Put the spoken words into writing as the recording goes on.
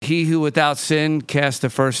he who without sin cast the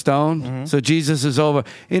first stone. Mm-hmm. So Jesus is over.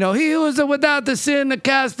 He who is without the sin to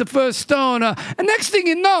cast the first stone. And next thing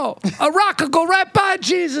you know, a rock will go right by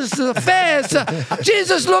Jesus' face.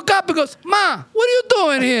 Jesus look up and goes, "Ma, what are you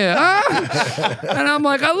doing here, huh?" And I'm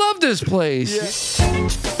like, I love this place. Yeah.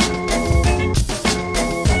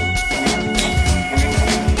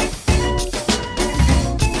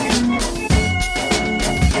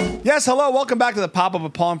 Yes, hello. Welcome back to the Pop-Up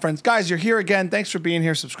with Paul and Friends. Guys, you're here again. Thanks for being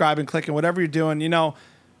here, subscribing, clicking, whatever you're doing.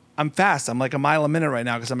 I'm fast. I'm like a mile a minute right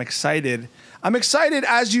now because I'm excited. I'm excited,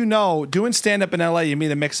 as you know, doing stand-up in L.A., you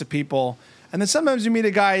meet a mix of people. And then sometimes you meet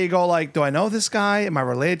a guy, you go like, do I know this guy? Am I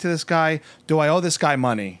related to this guy? Do I owe this guy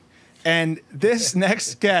money? And this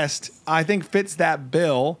next guest, I think, fits that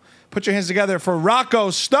bill. Put your hands together for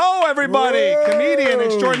Rocco Stowe, everybody. Whoa. Comedian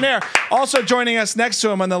extraordinaire. Also joining us next to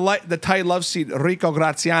him on the tight love seat, Rico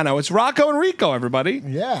Graziano. It's Rocco and Rico, everybody.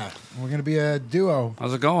 Yeah, we're going to be a duo.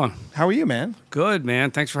 How's it going? How are you, man? Good,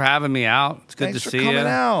 man. Thanks for having me out. It's good Thanks to for see coming you.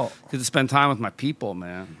 out. Good to spend time with my people,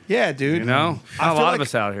 man. Yeah, dude. A lot of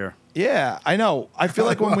us out here. Yeah, I know. I feel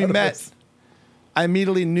like when we met, I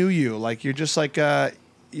immediately knew you. Like you're just like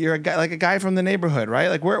you're a guy, like a guy from the neighborhood, right?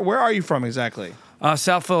 Like where are you from exactly?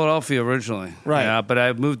 South Philadelphia originally. Right. Yeah, but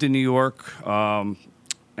I moved to New York, and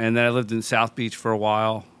then I lived in South Beach for a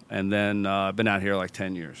while, and then I've been out here like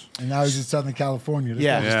 10 years. And now he's in Southern California. This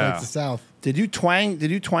Yeah. guy just Yeah. likes the South. Did you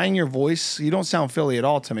twang your voice? You don't sound Philly at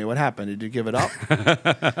all to me. What happened? Did you give it up?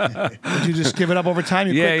 Did you just give it up over time?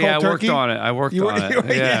 You quit cold I turkey? worked on it. I worked on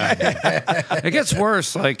it. Yeah. It gets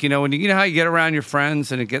worse. Like, when how you get around your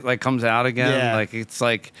friends and it comes out again. Yeah. Like it's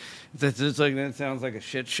like that sounds like a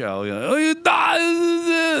shit show. You're like, oh, you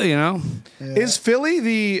die, Yeah. Is Philly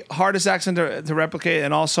the hardest accent to replicate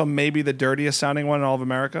and also maybe the dirtiest sounding one in all of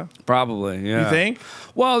America? Probably, yeah. You think?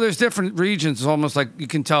 Well, there's different regions. It's almost like you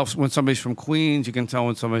can tell when somebody's from Queens. You can tell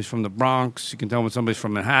when somebody's from the Bronx. You can tell when somebody's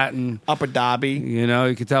from Manhattan. Upper Derby. You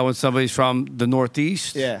can tell when somebody's from the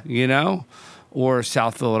Northeast. Yeah. Or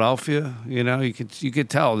South Philadelphia. You could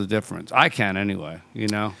tell the difference. I can anyway.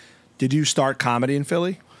 Did you start comedy in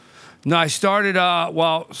Philly? No, I started.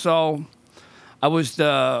 So I was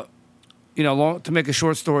to make a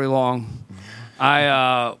short story long.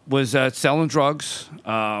 I was selling drugs.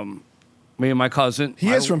 Me and my cousin. He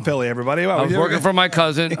is from Philly, everybody. Wow, I was working for my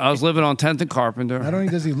cousin. I was living on 10th and Carpenter. Not only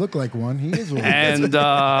does he look like one, he is one. And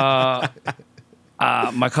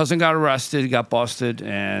my cousin got arrested, got busted,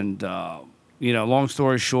 and long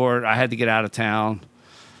story short, I had to get out of town.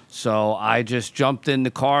 So I just jumped in the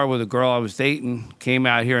car with a girl I was dating, came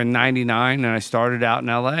out here in 99, and I started out in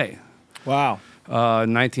L.A. Wow.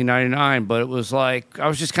 1999. But it was like, I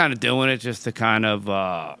was just kind of doing it just to kind of,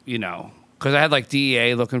 because I had like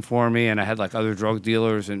DEA looking for me, and I had like other drug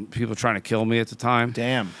dealers and people trying to kill me at the time.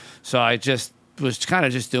 Damn. So I just was kind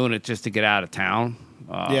of just doing it just to get out of town.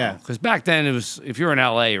 Yeah. Because back then it was, if you were in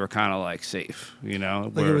LA, you were kind of like safe, Like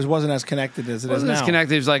it wasn't as connected as it is now. Wasn't as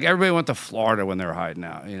connected. It was like everybody went to Florida when they were hiding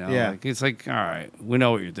out. Yeah. Like, it's like, all right, we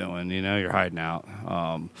know what you're doing. You're hiding out.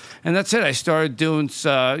 And that's it. I started doing,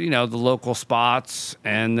 the local spots,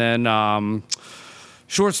 and then.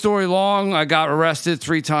 Short story long, I got arrested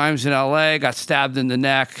 3 times in L.A., got stabbed in the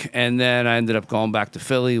neck, and then I ended up going back to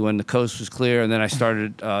Philly when the coast was clear, and then I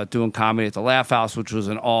started doing comedy at the Laugh House, which was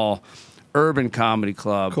an all-urban comedy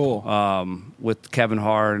club. Cool. With Kevin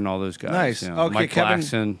Hart and all those guys. Nice. Okay, Mike Kevin.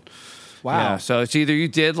 Blackson. Wow. Yeah, so it's either you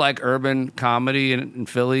did like urban comedy in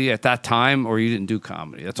Philly at that time, or you didn't do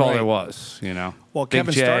comedy. That's all Right. there was, Well, Big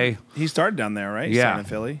Kevin J. started down there, right? He Yeah. started in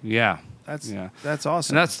Philly. Yeah. That's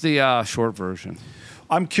awesome. And that's the short version.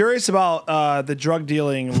 I'm curious about the drug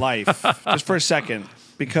dealing life, just for a second,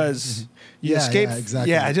 because you Yeah, escaped. yeah,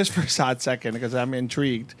 exactly. Yeah, just for a hot second, because I'm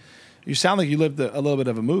intrigued. You sound like you lived a little bit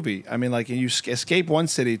of a movie. I mean, like you escape one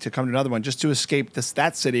city to come to another one, just to escape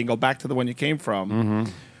that city and go back to the one you came from. Mm-hmm.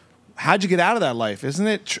 How'd you get out of that life? Isn't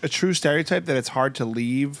it a true stereotype that it's hard to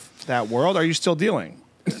leave that world? Are you still dealing?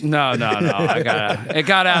 No. It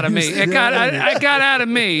got out of me. I got out of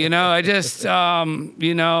me. I just,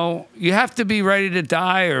 you have to be ready to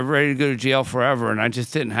die or ready to go to jail forever, and I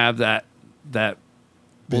just didn't have that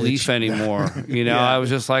belief anymore. Yeah. I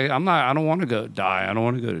was just like, I don't want to go die. I don't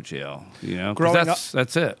want to go to jail. 'Cause Growing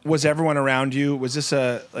that's it. Was everyone around you? Was this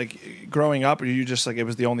growing up? Or you just like it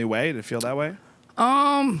was the only way to feel that way?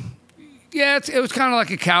 Yeah, it was kind of like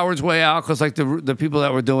a coward's way out, because like the people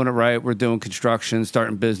that were doing it right were doing construction,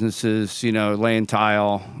 starting businesses, laying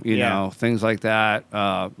tile, things like that,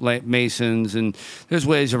 masons, and there's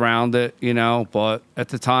ways around it, But at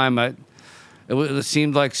the time, it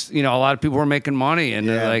seemed like a lot of people were making money, and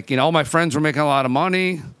all my friends were making a lot of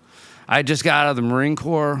money. I just got out of the Marine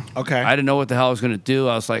Corps. Okay. I didn't know what the hell I was going to do.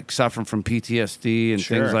 I was like suffering from PTSD and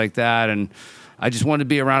things like that. And I just wanted to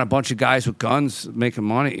be around a bunch of guys with guns making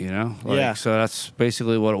money, Like, so that's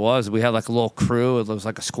basically what it was. We had like a little crew. It was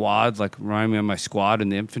like a squad, like reminded me of my squad in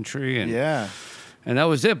the infantry. And, and that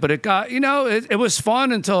was it. But it got, it was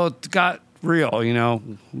fun until it got real,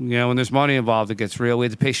 when there's money involved, it gets real. We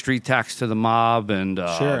had to pay street tax to the mob, and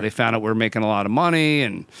they found out we were making a lot of money,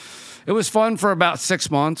 and it was fun for about 6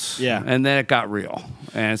 months. Yeah, and then it got real,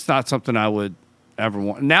 and it's not something I would ever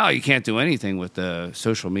want. Now you can't do anything with the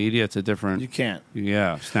social media. It's a different. You can't.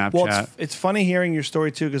 Yeah, Snapchat. Well, it's funny hearing your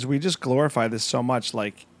story too, because we just glorify this so much.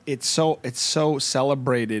 Like it's so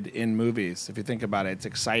celebrated in movies. If you think about it, it's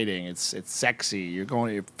exciting. It's sexy. You're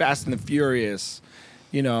Fast and the Furious.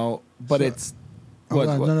 But so, it's...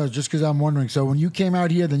 No, just because I'm wondering. So when you came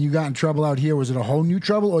out here, then you got in trouble out here. Was it a whole new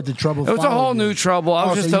trouble, or did trouble It was a whole new trouble.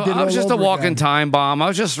 I was just a walking time bomb. I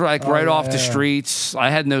was just like right off the streets. I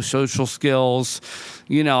had no social skills.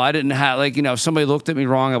 I didn't have, if somebody looked at me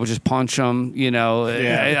wrong, I would just punch them.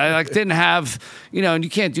 I didn't have, and you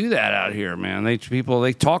can't do that out here, man. They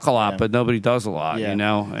talk a lot, but nobody does a lot, And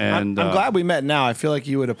I'm glad we met now. I feel like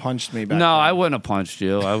you would have punched me back then. I wouldn't have punched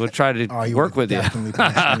you. I would try to work with you.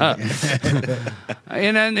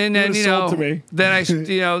 and then then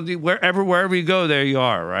wherever you go, there you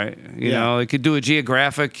are, right? You could do a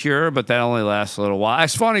geographic cure, but that only lasts a little while.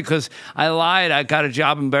 It's funny because I lied. I got a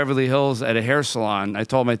job in Beverly Hills at a hair salon. I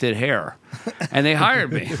told them I did hair, and they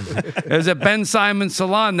hired me. It was at Ben Simon's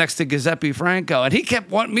salon next to Giuseppe Franco, and he kept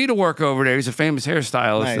wanting me to work over there. He's a famous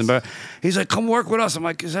hairstylist. Nice. He's like, come work with us. I'm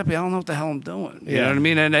like, Giuseppe, I don't know what the hell I'm doing. You know what I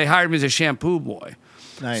mean? And they hired me as a shampoo boy.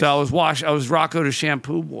 Nice. So I was Rocco the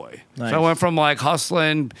shampoo boy. Nice. So I went from like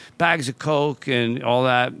hustling bags of coke and all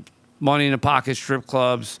that money in the pocket strip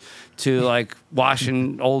clubs to like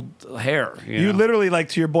washing old hair. You literally, like,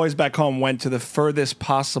 to your boys back home, went to the furthest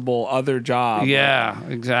possible other job. Yeah,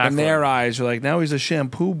 exactly. In their eyes, you're like, now he's a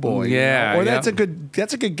shampoo boy. Yeah, or that's a good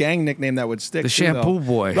gang nickname that would stick. The shampoo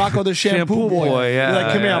boy, Rocco the shampoo boy. Yeah, you're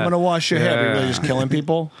like, come here, I'm gonna wash your hair. But you're really just killing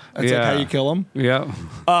people. That's like how you kill them. Yeah.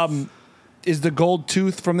 Is the gold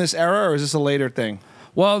tooth from this era, or is this a later thing?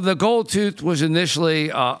 Well, the gold tooth was initially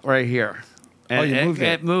right here. And you moved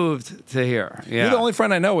it moved to here. Yeah. You're the only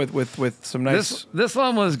friend I know with some nice... This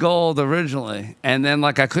one was gold originally, and then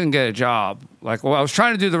I couldn't get a job. I was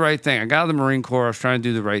trying to do the right thing. I got out of the Marine Corps. I was trying to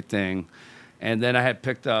do the right thing, and then I had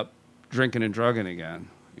picked up drinking and drugging again.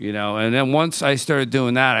 And then once I started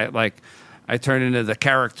doing that, I turned into the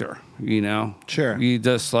character. Sure. You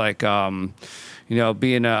just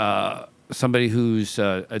being somebody who's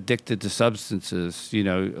addicted to substances,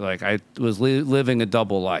 I was living a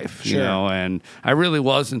double life, and I really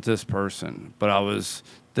wasn't this person, but I was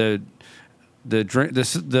the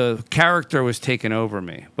character was taking over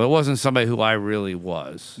me, but it wasn't somebody who I really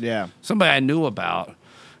was. Yeah. Somebody I knew about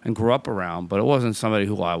and grew up around, but it wasn't somebody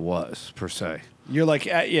who I was per se. You're like,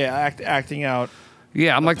 acting out.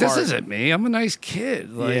 Yeah, I'm like, this isn't me. I'm a nice kid.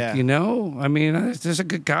 I mean, there's a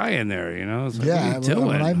good guy in there, It's like, what are you doing?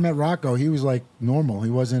 When I met Rocco, he was like normal. He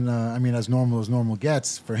wasn't, as normal as normal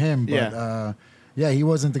gets for him. But he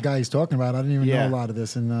wasn't the guy he's talking about. I didn't even know a lot of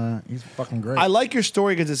this, and he's fucking great. I like your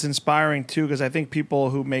story because it's inspiring, too, because I think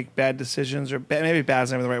people who make bad decisions, or maybe bad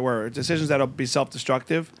is not even the right word, decisions that'll be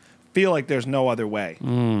self-destructive, feel like there's no other way.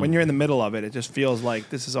 When you're in the middle of it, it just feels like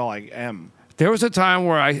this is all I am. There was a time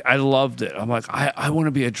where I loved it. I'm like, I want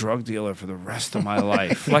to be a drug dealer for the rest of my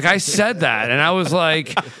life. I said that, and I was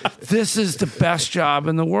like, this is the best job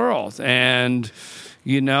in the world. And,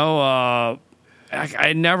 I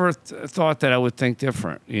never thought that I would think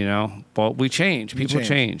different, But we change. People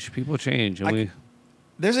change. And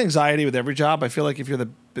there's anxiety with every job. I feel like if you're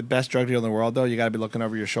the best drug dealer in the world, though, you got to be looking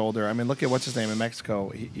over your shoulder. I mean, look at what's his name in Mexico.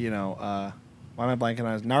 Why am I blanking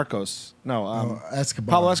on his Narcos? No,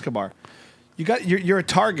 Escobar. Pablo Escobar. You're a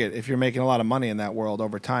target if you're making a lot of money in that world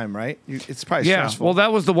over time, right? It's probably stressful. Well,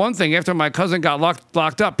 that was the one thing. After my cousin got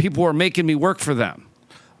locked up, people were making me work for them.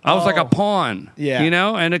 I was like a pawn,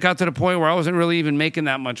 and it got to the point where I wasn't really even making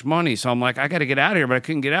that much money. So I'm like, I got to get out of here, but I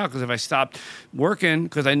couldn't get out because if I stopped working,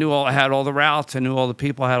 because I had all the routes, I knew all the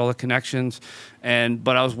people, I had all the connections,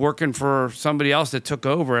 but I was working for somebody else that took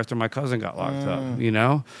over after my cousin got locked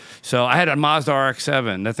up, So I had a Mazda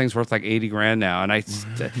RX-7. That thing's worth like $80,000 now, and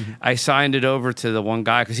I signed it over to the one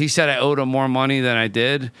guy because he said I owed him more money than I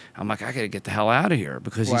did. I'm like, I got to get the hell out of here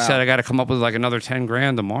because he said I got to come up with like another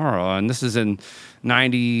 $10,000 tomorrow, and this is in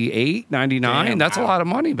 98, 99. Damn, that's a lot of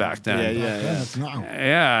money back then.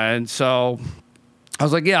 Yeah, and so I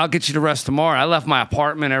was like, I'll get you the rest tomorrow. I left my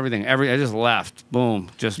apartment, everything. I just left.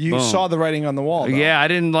 Boom. You saw the writing on the wall, though. Yeah, I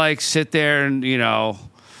didn't sit there and,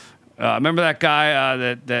 Remember that guy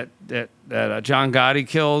that John Gotti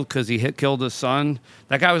killed because he killed his son?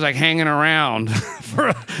 That guy was like hanging around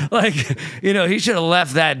for like, he should have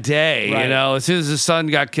left that day. Right. As soon as his son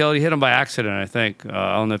got killed, he hit him by accident, I think.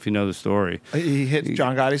 I don't know if you know the story. He hit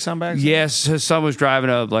John Gotti's son by accident? Yes, his son was driving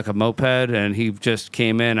a moped and he just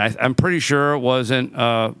came in. I'm pretty sure it wasn't,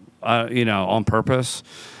 on purpose,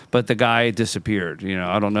 but the guy disappeared.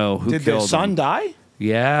 I don't know who killed him. Did the son die?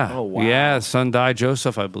 Yeah. Oh, wow. Yeah, his son died.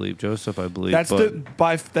 Joseph, I believe. That's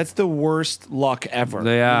the worst luck ever.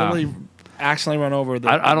 Yeah. You literally accidentally run over the.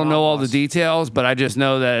 I don't know all the bus. details, but I just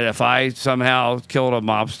know that if I somehow killed a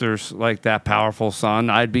mobster's like that powerful son,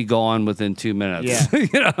 I'd be gone within 2 minutes.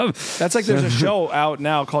 Yeah. That's like there's a show out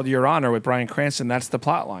now called Your Honor with Bryan Cranston. That's the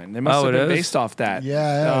plot line. They must have been based off that.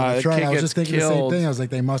 Yeah, that's right. I was just thinking the same thing. I was like,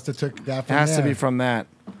 they must have took that from It has to be from that.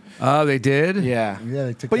 Oh, they did? Yeah. Yeah,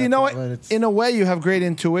 they took But that you know what? from- In a way, you have great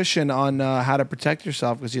intuition on how to protect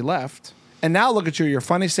yourself because you left. And now look at you. You're a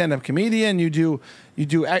funny stand-up comedian. You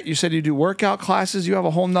said you do workout classes. You have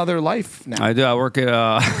a whole nother life now. I do. I work at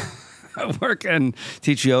I work and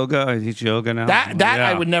teach yoga. I teach yoga now. That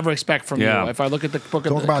I would never expect from you. If I look at the book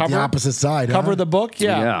of Talk the about cover, the opposite side. cover huh? the book,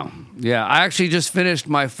 Yeah. I actually just finished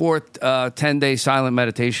my fourth 10-day silent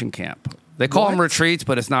meditation camp. They call them retreats,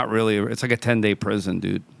 but it's not really. It's like a 10-day prison,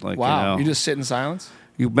 dude. Like, wow. You just sit in silence?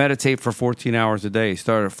 You meditate for 14 hours a day. You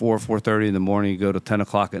start at 4:30 in the morning. You go to 10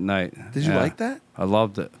 o'clock at night. Did you like that? I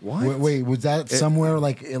loved it. What? Wait, was that somewhere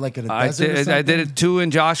like in a desert or something? I did it 2 in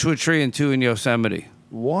Joshua Tree and 2 in Yosemite.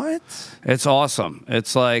 What? It's awesome.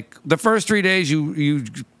 It's like the first 3 days you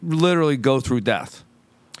literally go through death.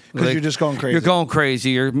 Because you're just going crazy. You're going crazy.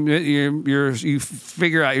 You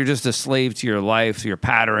figure out you're just a slave to your life, your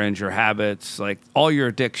patterns, your habits, like all your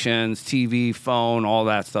addictions, TV, phone, all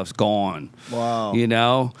that stuff's gone. Wow.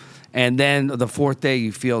 And then the fourth day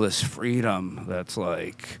you feel this freedom that's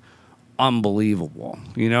like unbelievable.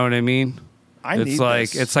 You know what I mean?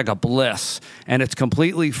 It's like a bliss, and it's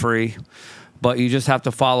completely free. But you just have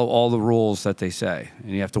to follow all the rules that they say,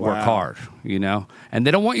 and you have to work hard, And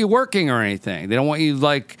they don't want you working or anything. They don't want you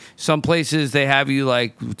like some places they have you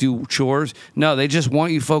like do chores. No, they just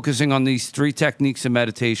want you focusing on these 3 techniques of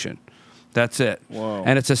meditation. That's it. Whoa.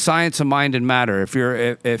 And it's a science of mind and matter. If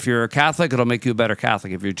you're a Catholic, it'll make you a better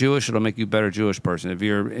Catholic. If you're Jewish, it'll make you a better Jewish person. If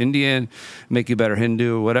you're Indian, make you a better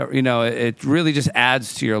Hindu, whatever. It really just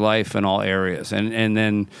adds to your life in all areas. And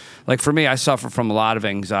then, like for me, I suffer from a lot of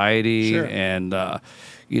anxiety and. I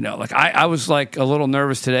was like a little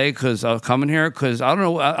nervous today because I was coming here because I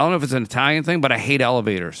don't know if it's an Italian thing, but I hate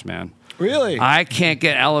elevators, man. Really? I can't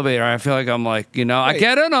get an elevator. I feel like I'm like, I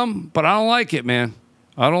get in them, but I don't like it, man.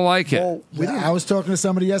 I don't like it. Well, I was talking to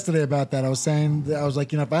somebody yesterday about that. I was saying,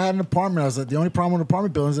 if I had an apartment, I was like, the only problem with an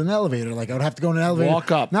apartment building is an elevator. Like, I would have to go in an elevator.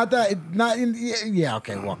 Walk up. Walk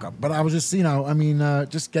up. But I was just,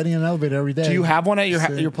 just getting an elevator every day. Do you have one at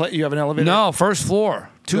your place? You have an elevator? No, first floor.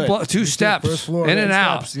 Two steps. First floor, in and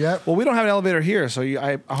out. Steps, yep. Well, we don't have an elevator here, so I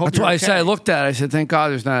hope That's you're why I okay. said I looked at it. I said, thank God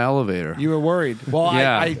there's not an elevator. You were worried. Well,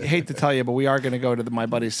 Yeah. I hate to tell you, but we are going to go to my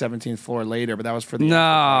buddy's 17th floor later, but that was for the... No.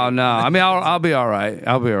 I mean, I'll be all right.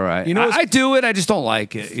 I do it. I just don't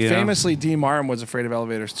like it. Famously, D. Martin was afraid of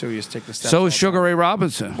elevators, too. He used to take the steps. So is Sugar Ray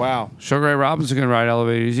Robinson. Wow. Sugar Ray Robinson can ride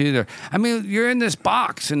elevators either. I mean, you're in this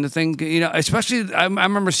box and the thing, especially I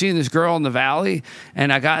remember seeing this girl in the valley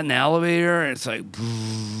and I got in the elevator and it's like...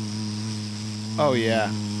 Oh,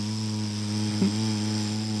 yeah.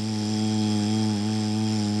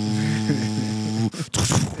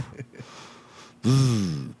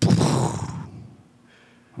 I'm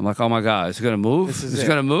like, oh my God, it's gonna move. It's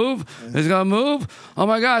gonna move. It's gonna move. Oh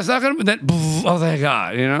my God, it's not gonna. Then, oh thank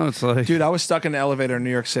God, it's like. Dude, I was stuck in the elevator in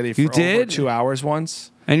New York City for You over did? 2 hours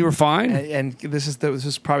once. And you were fine. And this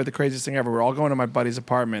is probably the craziest thing ever. We're all going to my buddy's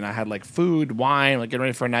apartment. I had like food, wine, like getting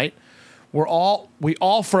ready for a night. We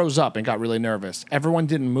all froze up and got really nervous. Everyone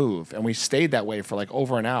didn't move, and we stayed that way for like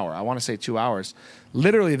over an hour. I want to say 2 hours.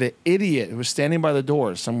 Literally, the idiot who was standing by the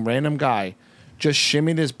door, some random guy, just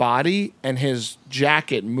shimmied his body, and his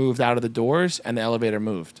jacket moved out of the doors, and the elevator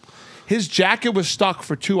moved. His jacket was stuck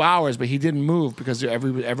for 2 hours, but he didn't move because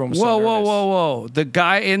everyone was so nervous. Whoa. The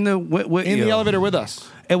guy in the the elevator with us.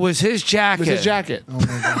 It was his jacket. It was his jacket. Oh, my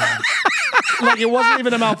God. Like, it wasn't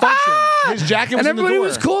even a malfunction. His jacket was And in the everybody door.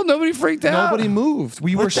 was cool. Nobody freaked out. Nobody moved.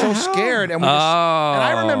 We were so scared, and and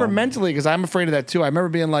I remember mentally because I'm afraid of that too. I remember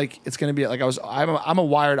being like, "It's going to be like I'm a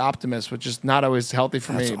wired optimist, which is not always healthy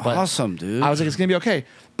for me." But awesome, dude. I was like, "It's going to be okay."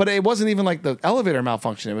 But it wasn't even like the elevator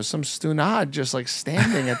malfunction. It was some stunad just like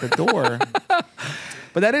standing at the door.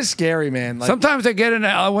 But that is scary, man. Like, sometimes I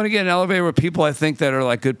want to get in an elevator with people I think that are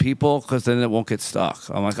like good people because then it won't get stuck.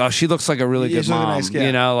 I'm like, oh, she looks like a really good mom. Nice, yeah.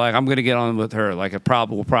 You know, like I'm going to get on with her. Like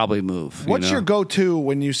we'll probably move. What's your go-to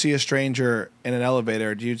when you see a stranger in an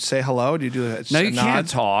elevator? Do you say hello? Do you do a No, you nod? can't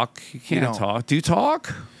talk. You can't talk. Do you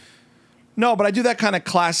talk? No, but I do that kind of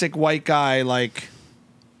classic white guy, like,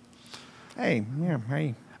 hey, yeah,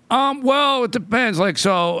 hey. Well, it depends. Like,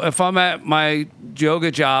 so if I'm at my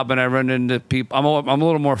yoga job and I run into people, I'm a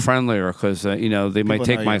little more friendlier because they might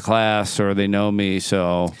take my class or they know me.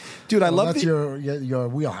 So, dude, I love that's your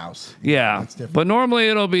wheelhouse. Yeah, but normally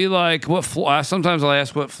it'll be like what floor. Sometimes I'll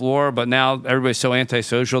ask what floor, but now everybody's so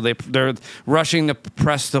antisocial. They're rushing to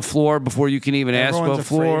press the floor before you can even ask what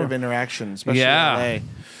floor. Everyone's afraid of interaction, especially in LA.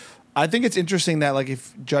 I think it's interesting that, like,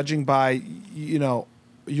 if judging by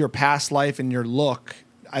your past life and your look,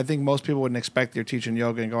 I think most people wouldn't expect you're teaching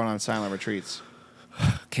yoga and going on silent retreats.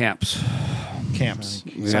 Camps.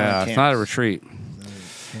 Yeah, it's not a retreat.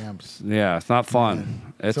 Camps. Yeah, it's not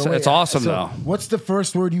fun. It's awesome though. What's the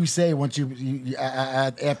first word you say once you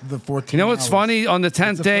after the 14? You know what's funny? On the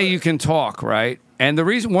 10th day, you can talk, right? And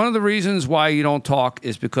one of the reasons why you don't talk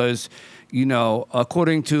is because,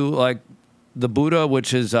 according to like the Buddha,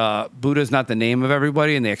 which is Buddha is not the name of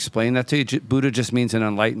everybody, and they explain that to you. Buddha just means an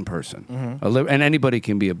enlightened person, and anybody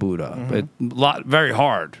can be a Buddha, but very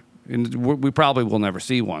hard. And we probably will never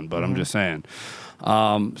see one, but I'm just saying.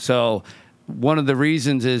 So one of the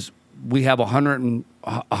reasons is we have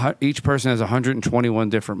each person has 121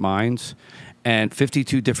 different minds and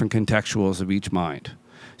 52 different contextuals of each mind.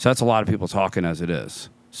 So that's a lot of people talking as it is.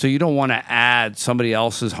 So you don't want to add somebody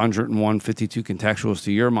else's 101, 52 contextuals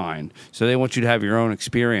to your mind. So they want you to have your own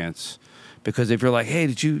experience. Because if you're like, hey,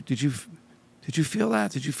 did you feel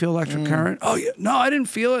that? Did you feel electric current? Oh, yeah. No, I didn't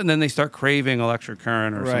feel it. And then they start craving electric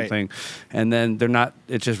current or something. And then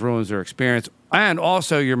it just ruins their experience. And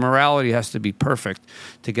also your morality has to be perfect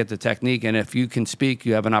to get the technique. And if you can speak,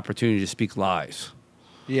 you have an opportunity to speak lies.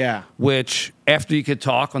 Yeah. Which after you could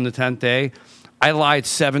talk on the 10th day, I lied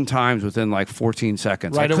 7 times within like 14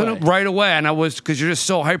 seconds. Right away. And I was, because you're just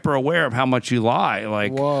so hyper aware of how much you lie.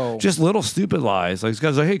 Like, just little stupid lies. Like, this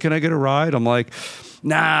guy's like, hey, can I get a ride? I'm like,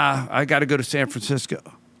 nah, I got to go to San Francisco.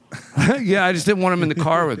 Yeah, I just didn't want him in the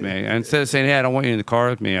car with me. And instead of saying, hey, I don't want you in the car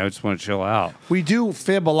with me, I just want to chill out. We do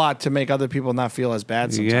fib a lot to make other people not feel as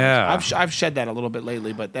bad sometimes. Yeah. I've shed that a little bit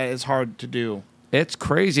lately, but that is hard to do. It's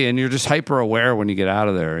crazy. And you're just hyper aware when you get out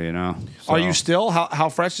of there, So. Are you still? How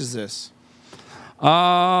fresh is this?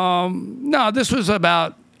 No, this was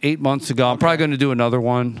about 8 months ago. I'm probably going to do another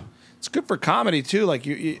one. It's good for comedy too. Like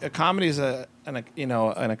a comedy is an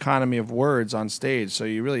economy of words on stage, so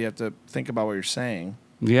you really have to think about what you're saying.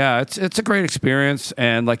 Yeah, it's a great experience,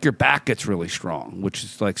 and like your back gets really strong, which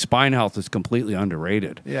is like spine health is completely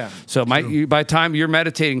underrated. Yeah. So by the time you're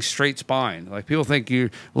meditating straight spine, like people think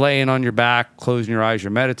you're laying on your back, closing your eyes,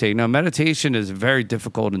 you're meditating. No, meditation is a very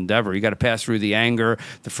difficult endeavor. You got to pass through the anger,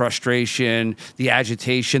 the frustration, the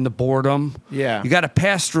agitation, the boredom. Yeah. You got to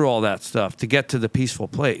pass through all that stuff to get to the peaceful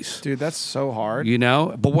place. Dude, that's so hard.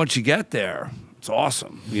 But once you get there, it's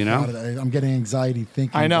awesome, God, I'm getting anxiety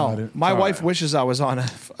thinking about it. My wife wishes I was on a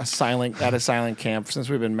silent camp since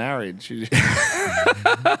we've been married. Because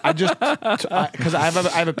I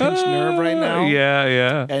have a pinched nerve right now.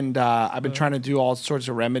 Yeah. And I've been trying to do all sorts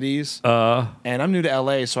of remedies. And I'm new to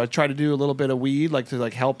LA, so I try to do a little bit of weed, like to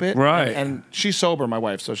like help it. Right. And she's sober, my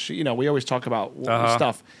wife, so she, we always talk about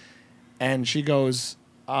stuff. And she goes,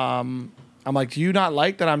 I'm like, do you not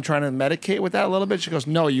like that I'm trying to medicate with that a little bit? She goes,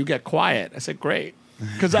 no, you get quiet. I said, great.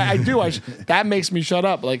 Because I do. That makes me shut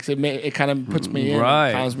up. Like, it kind of puts me in,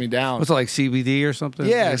 calms me down. What's it, like CBD or something?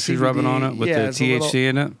 Yeah, she's rubbing on it with the THC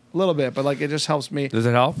in it? A little bit, but like it just helps me. Does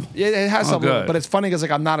it help? Yeah, it has something. But it's funny because like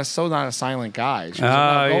I'm not a silent guy. She was like,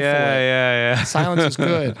 no, go for it. Yeah. Silence is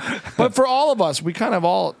good. But for all of us, we kind of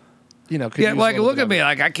all... like look at me,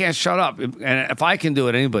 like I can't shut up, and if I can do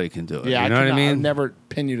it, anybody can do it. Yeah, you know what I mean. I'd never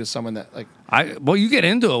pin you to someone that like. You get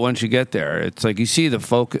into it once you get there. It's like you see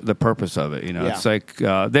the purpose of it. It's like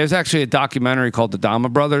there's actually a documentary called The Dama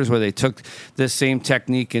Brothers where they took this same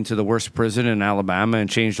technique into the worst prison in Alabama and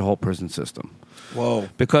changed the whole prison system. Whoa!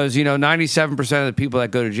 Because 97% of the people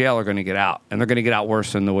that go to jail are going to get out, and they're going to get out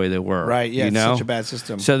worse than the way they were. Right? Yeah, it's such a bad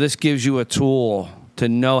system. So this gives you a tool to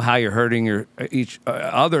know how you're hurting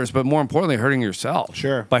others, but more importantly, hurting yourself.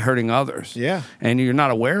 Sure. By hurting others. Yeah. And you're not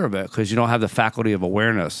aware of it because you don't have the faculty of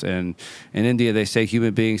awareness. And in India, they say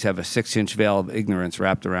human beings have a 6-inch veil of ignorance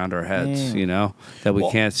wrapped around our heads, that we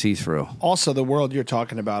can't see through. Also, the world you're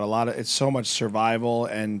talking about, it's so much survival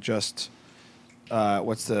and just,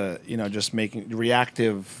 just making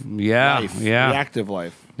reactive life. Yeah. Reactive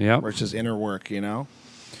life. Yeah. Versus inner work,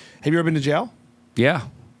 Have you ever been to jail Yeah.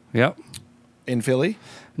 Yep. in Philly?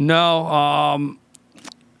 No.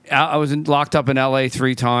 I was locked up in L.A.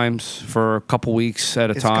 3 times for a couple weeks at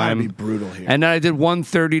a It's time. gotta be brutal here. And then I did one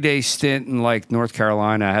 30-day stint in like North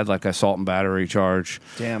Carolina. I had like assault and battery charge.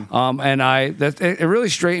 Damn. And it really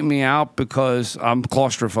straightened me out because I'm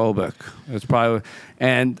claustrophobic. It's probably,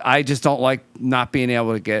 and I just don't like not being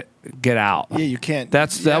able to get out. Yeah, you can't.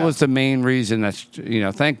 That was the main reason. That's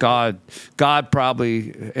thank God. God probably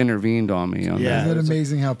intervened on me. Yeah. Isn't it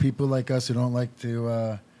amazing how people like us who don't like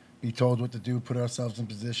to be told what to do, put ourselves in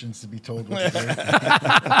positions to be told what to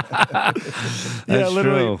do? Yeah,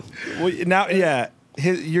 literally. True. Well, now,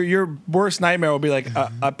 your worst nightmare would be like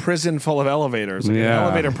a prison full of elevators. Like An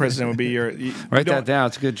elevator prison would be your. Write that down.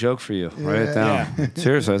 It's a good joke for you. Write it down.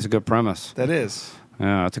 Seriously, that's a good premise. That is.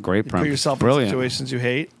 Yeah, that's a great premise. Put yourself brilliant. in situations you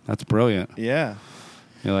hate. That's brilliant. Yeah.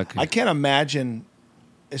 You're like, I can't imagine,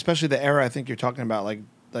 especially the era I think you're talking about,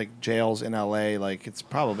 like jails in LA. Like it's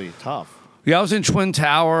probably tough. yeah, I was in Twin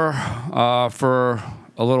Tower for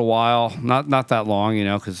a little while. Not that long,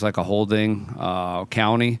 because it's like a holding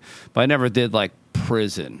county. But I never did like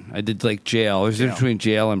prison. I did like jail. There's a difference between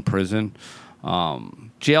jail and prison.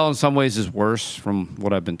 Jail in some ways is worse from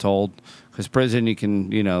what I've been told. Because prison, you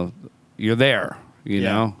can, you're there. You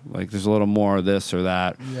know, like there's a little more of this or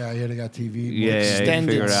that. Yeah, they got TV. Yeah,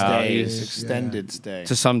 Extended stays. Extended stay.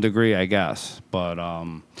 To some degree, I guess. But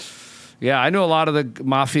yeah, I know a lot of the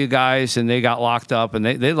mafia guys, and they got locked up, and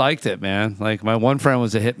they liked it, man. Like my one friend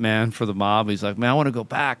was a hitman for the mob. He's like, man, I want to go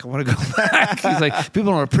back. I want to go back. He's like,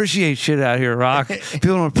 people don't appreciate shit out here, Rock.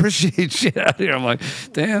 People don't appreciate shit out here. I'm like,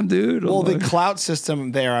 damn, dude. Well, the clout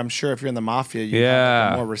system there, I'm sure if you're in the mafia, you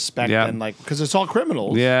have more respect than because it's all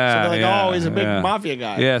criminals. Yeah. So they're like, oh, he's a big mafia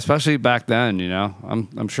guy. Yeah, especially back then,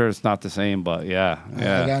 I'm sure it's not the same, but yeah. I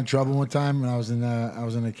got in trouble one time when I was in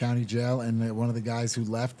a county jail, and one of the guys who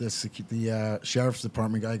left the sheriff's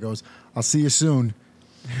department guy goes, "I'll see you soon."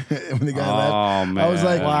 When the guy left, man. I was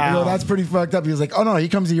like, Wow. that's pretty fucked up. He was like, "Oh no, he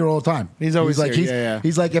comes here all the time. He's always like, here.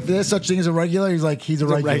 He's like, if there's such thing as a regular, he's like, he's a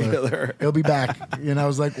regular. regular. He'll be back." And I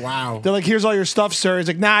was like, wow. They're like, here's all your stuff, sir. He's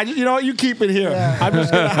like, nah, you know what? You keep it here. Yeah. I'm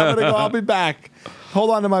gonna go. I'll be back. Hold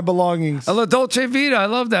on to my belongings. La Dolce Vita. I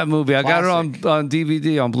love that movie. I got it on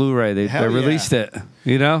DVD, on Blu-ray. They released it,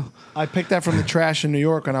 I picked that from the trash in New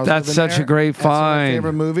York when I was That's living such there. a great That's one of my find.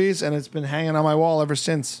 favorite movies, and it's been hanging on my wall ever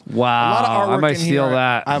since. Wow. A lot of artwork I might in steal here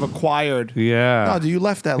that. I've acquired. Yeah. No, you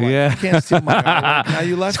left that. Yeah. You can't steal my artwork. Now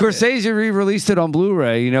you left it. Scorsese re-released it on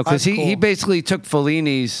Blu-ray, because That's he cool. basically took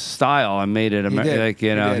Fellini's style and made it He did. like, He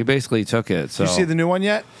did. he basically took it. So Did you see the new one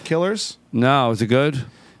yet? Killers? No, is it good?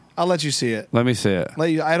 I'll let you see it. Let me see it.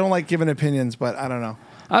 I don't like giving opinions, but I don't know.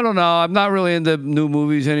 I don't know. I'm not really into new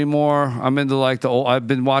movies anymore. I'm into like the old. I've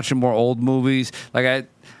been watching more old movies. Like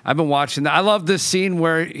I've been watching. I love this scene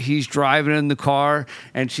where he's driving in the car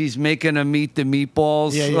and she's making him eat the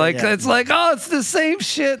meatballs. It's like, oh, it's the same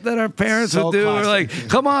shit that our parents So would do. We're classic. like,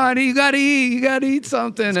 come on, you gotta eat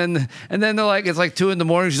something. And then they're like, it's like 2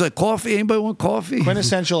 a.m. She's like, coffee. Anybody want coffee?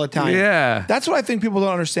 Quintessential Italian. Yeah. That's what I think people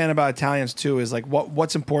don't understand about Italians too. Is like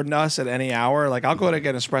what's important to us at any hour. Like I'll go to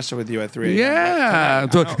get an espresso with you at 3 a.m. Yeah.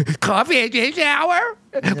 Like, tonight, I don't- Coffee at this hour?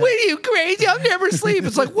 What are you crazy? I'll never sleep.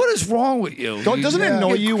 It's like, what is wrong with you? Doesn't it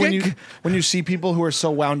annoy you when quick- you see people who are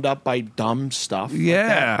so wound up by dumb stuff? Like Yeah.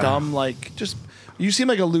 that dumb, like just you seem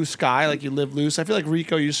like a loose guy, like you live loose. I feel like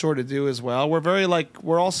Rico, you sort of do as well. We're very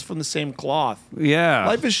we're all from the same cloth. Yeah.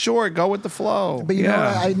 Life is short. Go with the flow. But you know,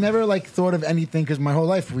 Yeah. I never thought of anything because my whole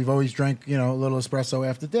life we've always drank a little espresso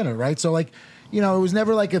after dinner, right? So it was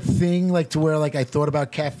never like a thing to where I thought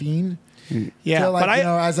about caffeine. Yeah, Till, but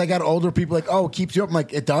as I got older, people it keeps you up. I'm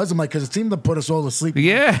like, it does. I'm like, because it seemed to put us all to sleep.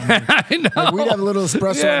 Yeah, I know. We'd have a little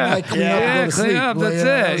espresso Yeah. and clean up and go to clean sleep. up,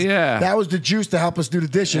 that's it, yeah. That was the juice to help us do the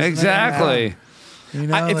dishes. Exactly.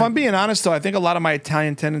 If I'm being honest, though, I think a lot of my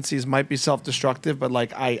Italian tendencies might be self-destructive, but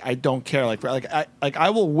I don't care. I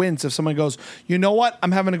will wince if someone goes, you know what?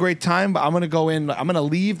 I'm having a great time, but I'm gonna go in. I'm gonna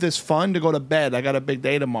leave this fun to go to bed. I got a big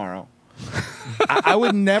day tomorrow. I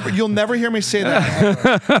would never. You'll never hear me say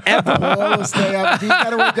that ever. Paul will stay up.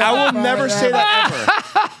 I will never say that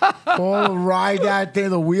ever. Paul will ride that day.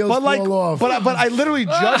 The wheels But fall off. but I literally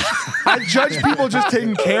judge. I judge people just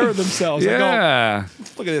taking care of themselves. I Yeah. go,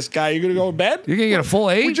 look at this guy. You're gonna go to bed? You're gonna get a full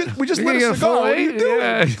 8. We just You're lit gonna a get cigar. What are you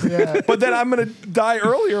doing? Yeah. But then I'm gonna die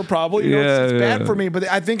earlier, probably. It's Yeah, bad yeah. for me. But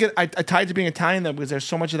I think I tied to being Italian though, because there's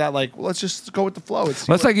so much of that. Let's just go with the flow.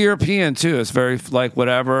 That's like European too. It's very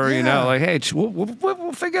whatever, Yeah. Hey,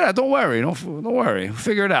 we'll figure it out. Don't worry. Don't worry. We'll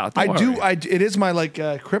figure it out. Don't worry. It is my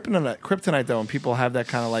kryptonite though, and people have that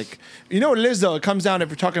kind of what it is though. It comes down if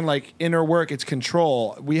you're talking inner work, it's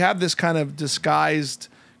control. We have this kind of disguised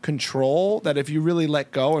control that if you really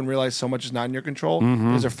let go and realize so much is not in your control,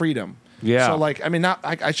 there's a freedom. Yeah. So like, I mean,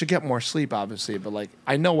 I should get more sleep, obviously, but like,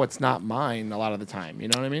 I know what's not mine a lot of the time. You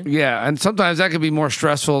know what I mean? Yeah, and sometimes that could be more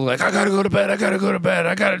stressful. Like, I gotta go to bed. I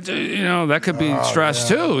gotta do. You know, that could be stress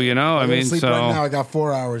too. You know, I mean, sleep so right now I got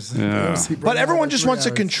 4 hours. Yeah. But everyone just wants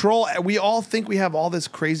to control. We all think we have all this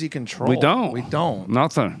crazy control. we don't. We don't.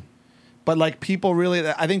 Nothing. But like people really,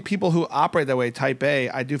 I think people who operate that way, type A,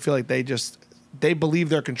 I do feel like they believe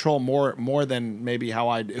their control more than maybe how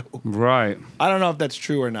I do. Right. I don't know if that's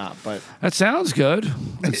true or not, but That sounds good.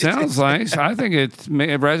 It sounds nice. I think it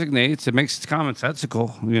resonates. It makes it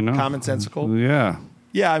commonsensical. You know, commonsensical. Yeah.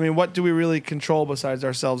 Yeah, I mean, what do we really control besides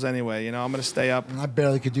ourselves anyway? You know, I'm going to stay up. I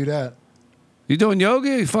barely could do that. You doing yoga?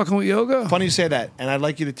 You fucking with yoga? Funny you say that, and I'd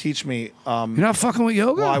like you to teach me. You're not fucking with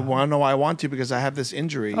yoga? Well, I want to know why I want to because I have this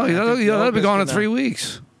injury. Oh, that'll be gone in 3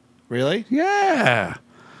 weeks. Really? Yeah.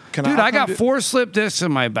 Dude, I got 4 slip discs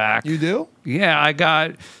in my back. You do? Yeah, I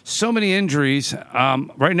got so many injuries.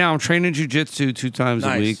 Right now, I'm training jiu-jitsu 2 times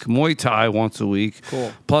a week, Muay Thai once a week.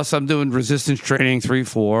 Cool. Plus, I'm doing resistance training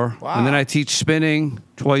 3-4. Wow. And then I teach spinning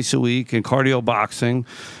twice a week and cardio boxing.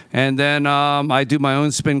 And then I do my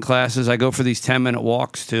own spin classes. I go for these 10-minute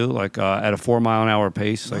walks, too, like at a 4-mile-an-hour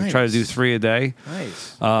pace. Like, try to do 3 a day.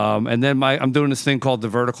 Nice. And then I'm doing this thing called the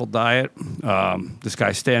vertical diet. This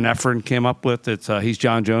guy, Stan Effron, came up with it. He's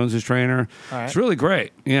John Jones' trainer. Right. It's really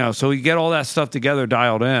great. You know, so you get all that stuff together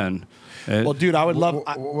dialed in. Well, dude, I would love...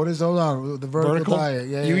 What is, hold on, the vertical diet?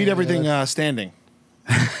 Yeah, you eat everything yeah. standing.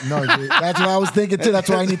 No, dude, that's what I was thinking too. That's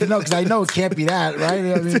what I need to know because I know it can't be that, right?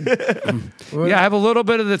 I mean, Yeah, I have a little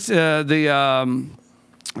bit of the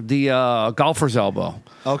golfer's elbow.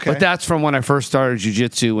 Okay. But that's from when I first started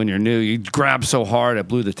jiu-jitsu. When you're new, you grab so hard it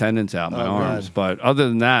blew the tendons out my arms. God. But other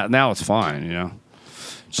than that, now it's fine, you know.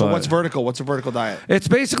 So But what's vertical? What's a vertical diet? it's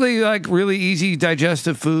basically like really easy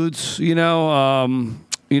digestive foods, you know.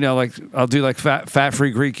 Like I'll do like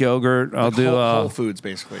fat-free Greek yogurt. I'll do whole foods,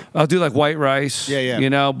 basically. I'll do like white rice. Yeah. You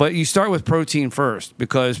know, but you start with protein first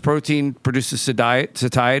because protein produces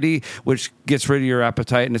satiety, which gets rid of your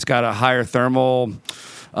appetite, and it's got a higher thermal,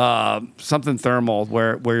 something thermal,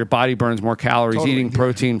 where your body burns more calories Totally. eating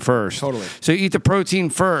protein first. Totally. So you eat the protein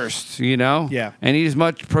first, you know? Yeah. And eat as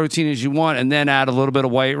much protein as you want, and then add a little bit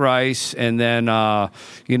of white rice, and then, I'll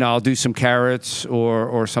do some carrots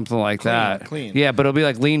or something like that. Clean. Yeah, but it'll be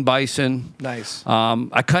like lean bison. Nice.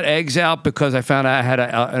 I cut eggs out because I found I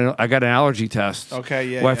got an allergy test. Okay,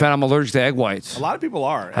 yeah, Where I yeah. found I'm allergic to egg whites. A lot of people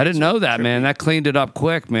are. I didn't know that, tricky. man. That cleaned it up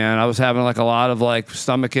quick, man. I was having like a lot of like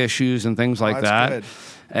stomach issues and things like that's that. good.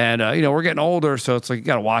 And we're getting older, so it's like you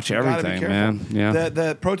got to watch Gotta be everything, careful. man. Yeah.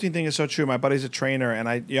 The protein thing is so true. My buddy's a trainer, and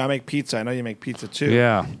I make pizza. I know you make pizza too.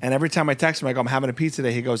 Yeah. And every time I text him, I go, "I'm having a pizza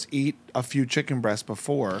today." He goes, "Eat a few chicken breasts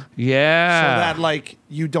before." Yeah. So that like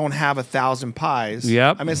you don't have 1,000 pies.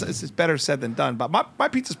 Yep. I mean, it's better said than done. But my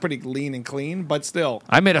pizza's pretty lean and clean, but still.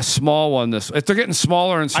 I made a small one. They're getting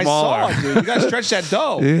smaller and smaller. I saw it, dude. You gotta stretch that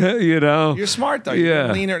dough. Yeah, you know. You're smart though. You're Yeah.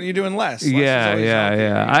 doing leaner. You're doing less. Less is Yeah. always healthier,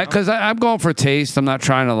 you know? Because I'm going for taste. I'm not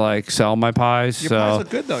trying to like sell my pies. Your so. pies look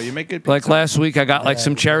good though. You make good pizza. Like last week, I got like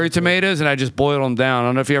some cherry tomatoes and I just boiled them down. I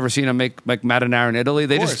don't know if you ever seen them make like marinara in Italy.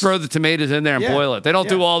 They just course. throw the tomatoes in there and Yeah. boil it. They don't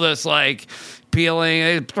do Yeah. all this like peeling.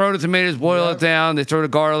 They throw the tomatoes, boil it down. They throw the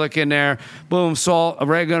garlic in there. Boom, salt,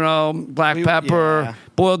 oregano, black pepper. yeah.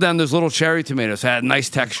 Boiled down those little cherry tomatoes. Had nice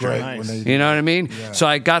texture. great Nice. when they do You know what I mean? Yeah. So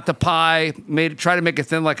I got the pie, tried to make it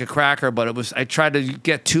thin like a cracker, but I tried to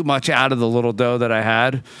get too much out of the little dough that I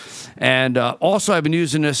had. And also, I've been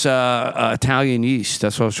using this Italian yeast.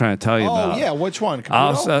 That's what I was trying to tell you about. Oh yeah, which one?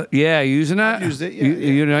 Caputo? Yeah, using that. I've used it, yeah,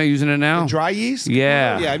 You're not using it now. Dry yeast?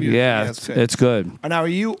 Yeah, Yeah, I've used it. Yeah, that's good. It's good. Now, are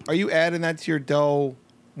you adding that to your dough?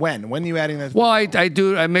 When are you adding that? Well, I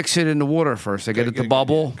mix it in the water first. I get it to good,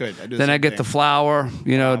 bubble. good. I do the Then I same get the thing. flour.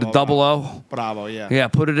 The Bravo, double O. Bravo, yeah. Yeah,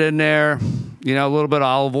 put it in there. A little bit of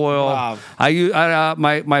olive oil.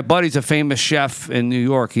 Bravo. My buddy's a famous chef in New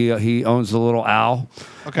York. He owns the Little Owl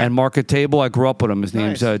and Market Table. I grew up with him. His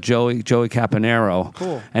name's Nice. Joey Caponero.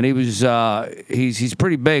 Cool. And he was he's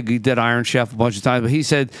pretty big. He did Iron Chef a bunch of times, but he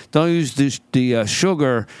said don't use the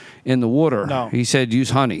sugar in the water. No. He said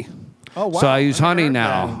use honey. Oh, wow. So I use I never honey heard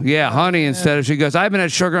now. that. Yeah, honey instead of sugar. He goes, I haven't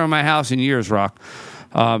had sugar in my house in years, Rock.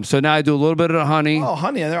 So now I do a little bit of the honey. Oh,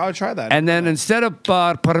 honey, I'll try that. And then instead of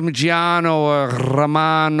Parmigiano or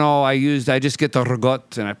Romano, I just get the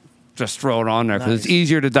ricotta and I just throw it on there because Nice. it's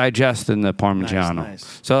easier to digest than the Parmigiano.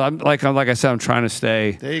 Nice. So I'm like I said, I'm trying to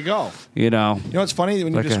stay. There you go. You know. You know what's funny?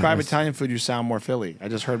 When you Like a- describe Italian food, you sound more Philly. I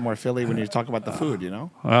just heard more Philly when you talk about the food, you know?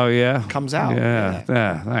 Oh yeah. Comes out. Yeah. Yeah.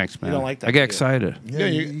 Yeah. Thanks, man. don't like that, I get do you? excited. Yeah, Yeah,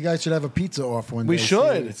 you guys should have a pizza off one day. We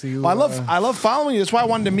should. See who, Well, I love following you. That's why I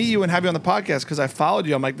wanted to meet you and have you on the podcast because I followed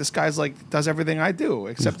you. I'm like, this guy's like does everything I do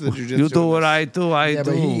except the jujitsu. You do what and I do. I Yeah,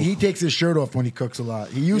 do. but he takes his shirt off when he cooks a lot.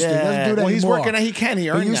 He used to. He doesn't do that well, he's anymore. working. He can. He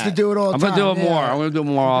earned He used that. to do it all the I'm time. gonna do it more. yeah. I'm gonna do it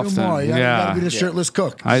more Do often. more. You gotta be the Yeah. shirtless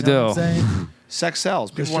cook. I You know what do. I'm saying? Sex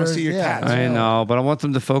sells. People want to see your Yeah. tats. I know, but I want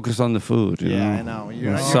them to focus on the food. You Yeah, know? I know.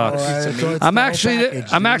 You're It not- sucks. you're not a piece of meat. It's I'm the whole actually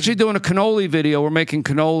package, I'm dude. actually doing a cannoli video. We're making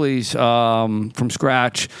cannolis from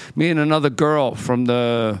scratch. Me and another girl from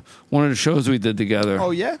one of the shows we did together.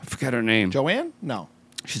 Oh, yeah? I forget her name. Joanne? No.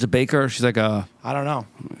 She's a baker. She's like a. I don't know.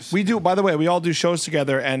 We do. By the way, we all do shows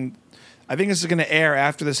together, and I think this is going to air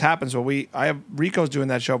after this happens. But I have Rico's doing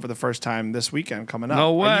that show for the first time this weekend coming up.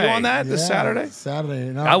 No Are you way. on that this Yeah, Saturday? Saturday.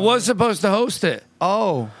 No, I was supposed to host it,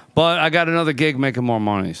 Oh, but I got another gig making more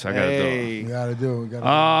money, so I got to do it. hey. We gotta do it. We gotta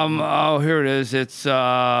Oh, here it is. It's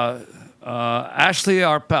Ashley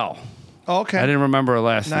Arpel. Okay. I didn't remember her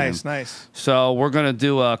last name. Nice. So we're gonna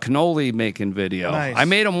do a cannoli making video. Nice. I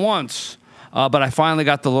made them once, but I finally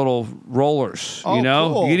got the little rollers. Oh, you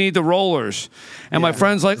know, cool. you need the rollers. And my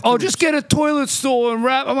friend's like, "Oh, just get a toilet stool and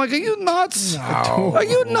wrap." I'm like, "Are you nuts? Are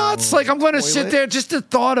you nuts? Like, I'm gonna sit Toilet? there. Just the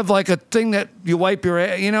thought of like a thing that you wipe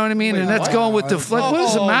your, you know what I mean? And that's what? going with the like, what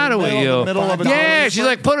does it matter with you? The middle of a Yeah, toilet she's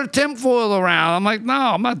like, put a tinfoil around. I'm like, no,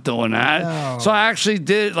 I'm not doing that. No. So I actually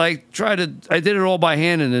did I did it all by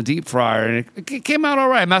hand in the deep fryer, and it came out all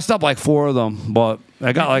right. I messed up like 4 of them, but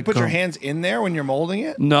I got You like put your hands in there when you're molding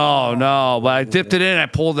it. no, but I dipped it in, I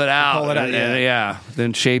pulled it out, Pull it out, and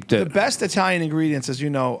then shaped The it. best Italian ingredients, as you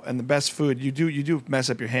know, and the best food, you do mess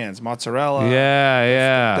up your hands. Mozzarella,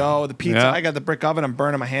 Yeah. dough, the pizza. Yeah. I got the brick oven. I'm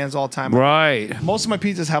burning my hands all the time. Right. Most of my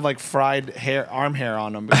pizzas have like fried arm hair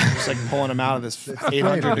on them. Because I'm just like pulling them out of this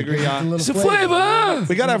 800 degree on. It's a flavor.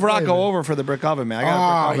 We gotta have Rocco over for the brick oven, man. I got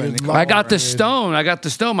a brick you'd oven. love I got the Dude.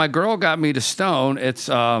 stone. My girl got me the stone. It's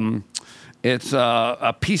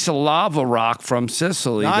a piece of lava rock from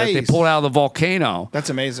Sicily that they Nice. pulled out of the volcano. That's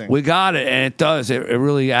amazing. We got it, and it does. It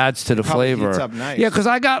really adds to the Probably flavor. heats up nice. Yeah, because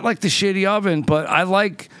I got like the shitty oven, but I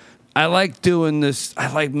like doing this.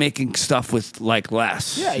 I like making stuff with like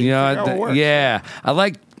less. Yeah, you figure out what works. yeah. I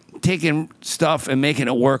like taking stuff and making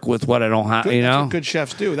it work with what I don't have. Good, You that's know, what good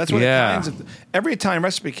chefs do. That's what Yeah. every Italian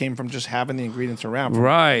recipe came from just having the ingredients around.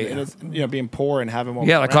 Right. And it's, being poor and having what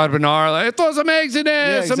yeah, was like around. carbonara. Like, throw some eggs in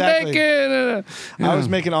there, Yeah, some exactly. bacon. I was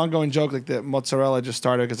making an ongoing joke like the mozzarella just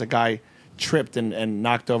started because a guy tripped and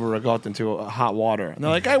knocked over ricotta into hot water. And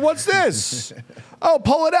they're like, hey, what's this? Oh,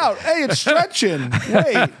 pull it out. Hey, it's stretching.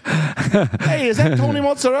 Hey, is that Tony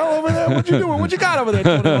Mozzarella over there? What you doing? What you got over there,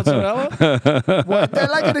 Tony Mozzarella? What? They're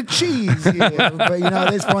like the cheese. Yeah.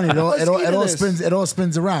 But it's funny. Let's eat this. It all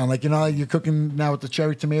spins around. Like like you're cooking now with the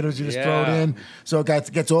cherry tomatoes. You just throw it Yeah. in, so it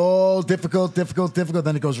gets all difficult.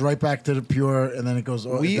 Then it goes right back to the pure, and then it goes.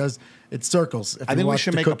 It circles. If I you think we watch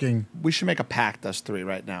should the make cooking. we should make a pact, us three,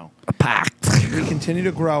 right now. A pact. We continue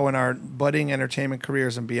to grow in our budding entertainment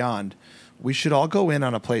careers and beyond. We should all go in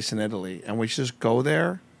on a place in Italy, and we should just go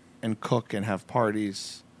there and cook and have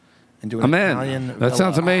parties and do an I'm in. Italian. That villa.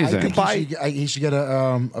 sounds amazing. I could buy. He should get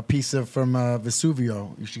a piece from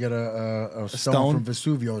Vesuvio. You should get a stone? stone from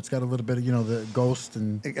Vesuvio. It's got a little bit of the ghost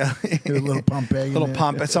and a little Pompeii. in little there.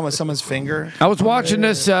 pump at someone's finger. I was watching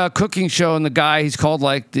this cooking show, and the guy, he's called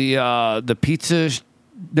like the pizza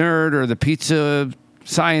nerd or the pizza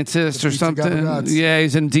scientist The or pizza something. gods. Yeah,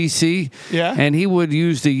 he's in D.C. Yeah. And he would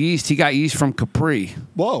use the yeast. He got yeast from Capri.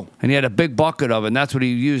 Whoa. And he had a big bucket of it, and that's what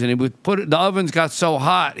he would use. And he would put it, the ovens got so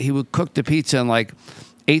hot, he would cook the pizza in like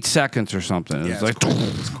 8 seconds or something. It Yeah, was it's like,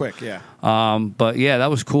 quick. It's quick. Yeah. but yeah, that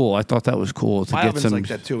was cool. I thought that was cool to My get oven's some, like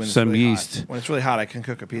that too. When it's some really yeast. Hot. When it's really hot, I can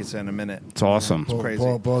cook a pizza in a minute. It's awesome. crazy.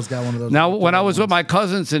 Paul's got one of those. Now, when I was with my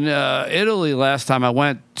cousins in Italy last time I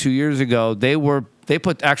went 2 years ago, they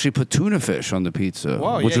actually put tuna fish on the pizza,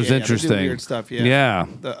 Whoa, which yeah, was yeah, interesting. They do weird stuff. Yeah.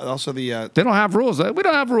 Yeah. Also the. They don't have rules. We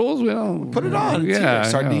don't have rules. We don't Put it on. It's Yeah,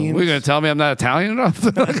 here. Sardines. We're gonna tell me I'm not Italian enough.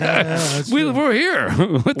 We're here.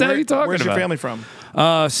 What the hell are you talking Where's about? your family from?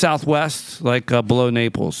 Southwest, like below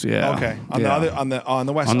Naples. Yeah. Okay. Yeah. On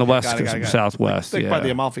the west. On the Okay, west got it, got it, got it. southwest. Like yeah. by the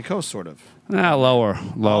Amalfi Coast, sort of. Lower.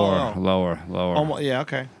 Oh. Lower. Yeah.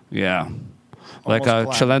 Okay. Yeah. Like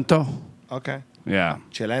Almost black. Cilento. Okay. Yeah.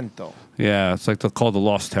 Cilento. Yeah, it's like they're called the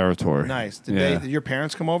Lost Territory. Nice. Did your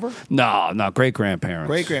parents come over? No,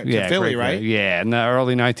 great-grandparents. To Philly, right? Yeah, in the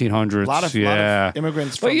early 1900s. A lot of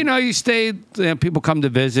immigrants. But, you stay, people come to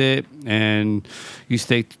visit, and you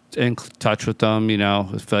stay in touch with them,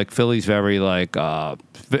 It's like Philly's very,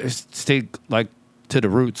 stay, to the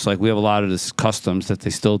roots. Like, we have a lot of this customs that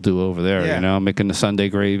they still do over there, making the Sunday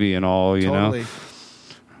gravy and all, Totally.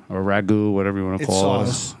 Or ragu, whatever you want to call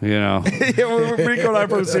sauce. it. Yeah, Rico and I are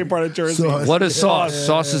from the same part of Jersey. Sauce. What is sauce?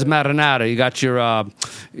 Sauce is marinara. You got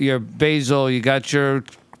your basil, you got your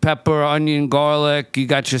pepper, onion, garlic, you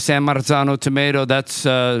got your San Marzano tomato. That's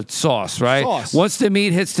sauce, right? Sauce. Once the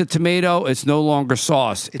meat hits the tomato, it's no longer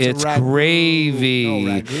sauce. It's ragu. gravy.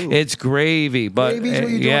 No, ragu. It's gravy. But Gravy's what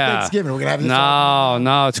you do at Thanksgiving. We're gonna have this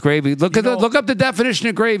no, it's gravy. Look up the definition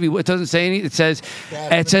of gravy. It doesn't say any. It says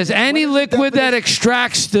any liquid that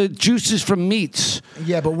extracts the juices from meats.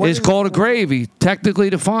 Yeah, but is called a gravy, technically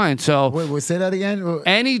defined. So wait, say that again.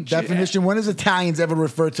 Any definition. When does Italians ever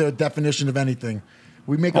refer to a definition of anything?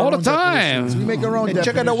 We make all our the own time. definitions. We make our own definitions.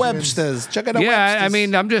 Check out the Webster's. I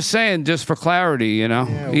mean, I'm just saying, just for clarity,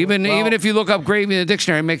 Yeah, even if you look up gravy in the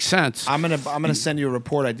dictionary, it makes sense. I'm gonna send you a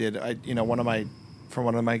report I did. One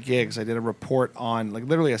of my gigs, I did a report on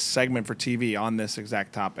literally a segment for TV on this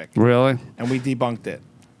exact topic. Really? And we debunked it.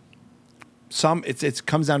 It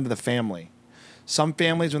comes down to the family. Some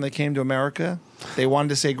families, when they came to America, they wanted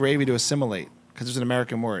to say gravy to assimilate because it's an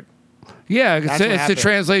American word. Yeah, That's what it's the happened.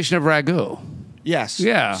 translation of ragu. Yes.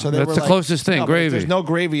 Yeah, So they that's were the closest thing, no, gravy. There's no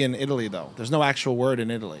gravy in Italy, though. There's no actual word in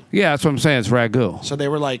Italy. Yeah, that's what I'm saying. It's ragu. So they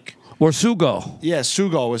were like, Or sugo. yeah,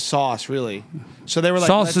 sugo was sauce, really. So they were like,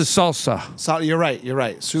 Sauce is salsa. You're right.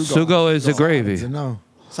 Sugo. Sugo is the gravy. No.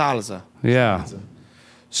 Salsa. Yeah.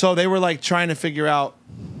 So they were like trying to figure out,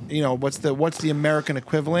 what's the American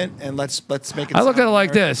equivalent, and let's make it. I look at sound it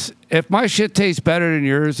like American. this. If my shit tastes better than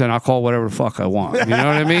yours, then I'll call whatever the fuck I want. You know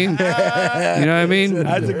what I mean? You know what I mean?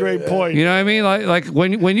 That's a great point. You know what I mean? Like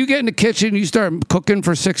when you get in the kitchen, you start cooking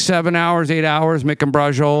for 6, 7 hours, 8 hours, making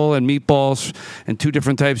braciole and meatballs and 2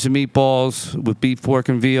 different types of meatballs with beef, pork,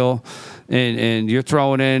 and veal. And you're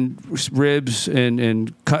throwing in ribs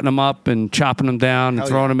and cutting them up and chopping them down and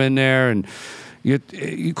throwing them in there and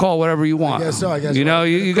you call whatever you want. I guess so.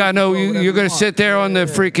 You got to know you're going to sit there on the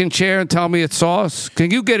freaking chair and tell me it's sauce. Can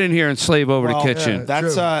you get in here and slave over the kitchen?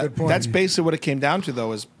 That's True. Good point. that's basically what it came down to,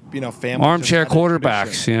 though. Is family Armchair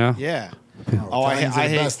quarterbacks. Yeah. Italians I are the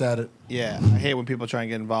hate. best at it. Yeah, I hate when people try and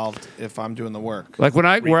get involved if I'm doing the work. Like where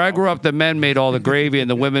I grew up, the men made all the gravy and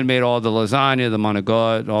the women made all the lasagna, the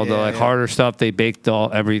manigot, all the harder stuff. They baked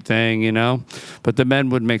everything, But the men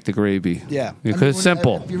would make the gravy. Yeah. Because it's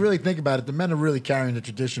simple. If you really think about it, the men are really carrying the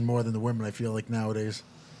tradition more than the women, I feel like, nowadays.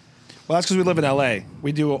 Well, that's because we live in L.A.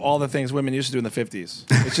 We do all the things women used to do in the 50s.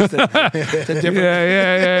 It's just it's a different.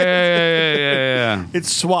 Yeah.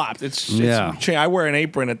 It's swapped. It's I wear an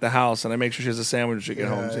apron at the house, and I make sure she has a sandwich when she gets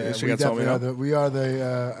home. She We gets home. definitely are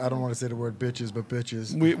the I don't want to say the word bitches, but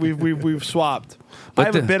bitches. We've swapped. But I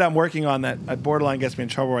have a bit I'm working on that at borderline gets me in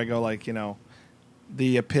trouble. Where I go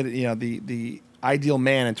the ideal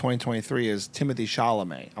man in 2023 is Timothy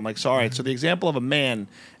Chalamet. I'm like, so all right. So the example of a man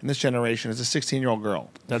in this generation is a 16-year-old girl.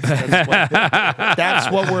 That's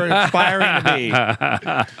what we're aspiring to be.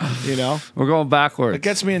 We're going backwards. It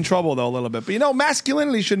gets me in trouble though a little bit. But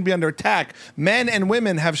masculinity shouldn't be under attack. Men and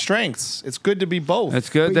women have strengths. It's good to be both. It's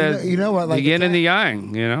good that you know what, like the yin and the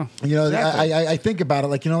yang. Exactly. I think about it,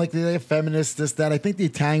 like they have feminists, this, that. I think the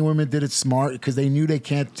Italian women did it smart because they knew they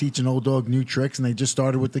can't teach an old dog new tricks, and they just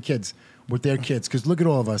started with the kids. With their kids, because look at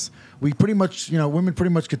all of us. We pretty much, women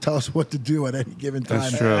pretty much could tell us what to do at any given time.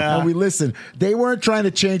 That's true. And we listen. They weren't trying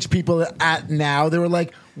to change people at now. They were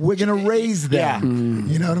like, we're going to raise them.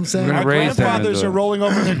 Yeah. You know what I'm saying? We're Our gonna raise them grandfathers into are it. rolling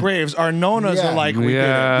over their graves. Our nonas Yeah. are like, we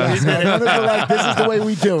Yeah. did it. Yes, our mothers are like, this is the way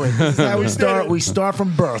we do it. This is how we start. We start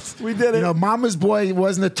from birth. We did it. Mama's boy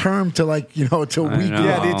wasn't a term to till we know.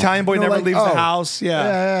 Yeah, the Italian boy never leaves the house. Yeah.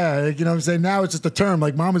 Yeah. You know what I'm saying? Now it's just a term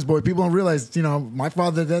like mama's boy. People don't realize, my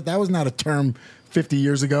father, that was not a term 50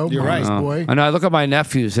 years ago. You're right. Mama's boy. I know. I look at my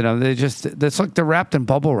nephews, it's like they're wrapped in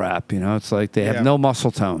bubble wrap. It's like they have Yeah. no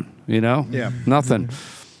muscle tone. Yeah. Nothing.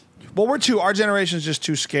 Well, our generation is just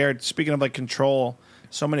too scared. Speaking of control,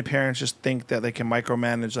 so many parents just think that they can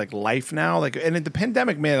micromanage life now. And the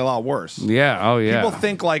pandemic made it a lot worse. Yeah. Oh yeah. People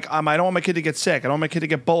think I don't want my kid to get sick. I don't want my kid to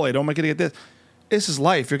get bullied. I don't want my kid to get this. this is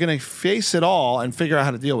life. You're going to face it all and figure out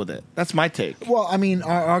how to deal with it. That's my take. Well, I mean,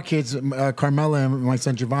 our kids, Carmela and my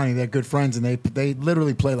son Giovanni, they're good friends, and they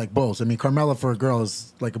literally play like bulls. I mean, Carmela for a girl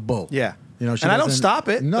is like a bull. Yeah. You know, and I don't stop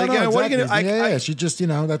it. No, like, no, what exactly. are you gonna, yeah. She just,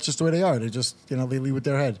 that's just the way they are. They just, they lead with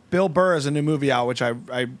their head. Bill Burr has a new movie out, which I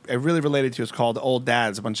really related to. It's called Old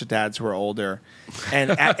Dads. A bunch of dads who are older, and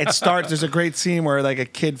it starts. There's a great scene where like a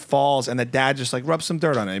kid falls, and the dad just like rubs some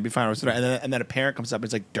dirt on it. It'd be fine. And then a parent comes up and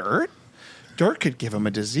is like, dirt. Dirt could give him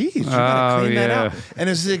a disease. You gotta clean that out. And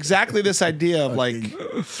it's exactly this idea of like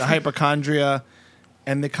the hypochondria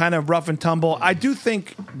and the kind of rough and tumble. I do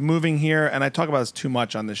think moving here, and I talk about this too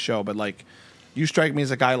much on this show, but like you strike me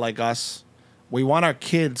as a guy like us. We want our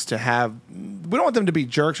kids to have. We don't want them to be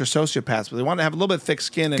jerks or sociopaths, but they want to have a little bit of thick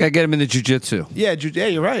skin. And Gotta get them into jiu-jitsu. yeah,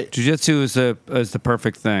 you're right. Jiu-jitsu is the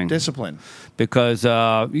perfect thing. Discipline. Because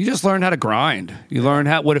you just learn how to grind. You learn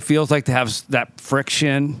what it feels like to have that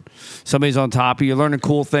friction. Somebody's on top of you. You're learning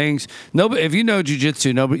cool things. If you know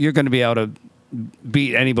jiu-jitsu, you're going to be able to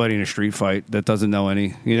beat anybody in a street fight that doesn't know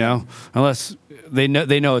any. Unless they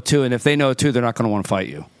know it too. And if they know it too, they're not going to want to fight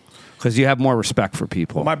you. Because you have more respect for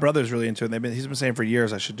people. Well, my brother's really into it. He's been saying for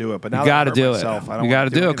years I should do it, but now you got to do myself, it. You got to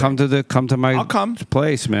do it. Come to my I'll come.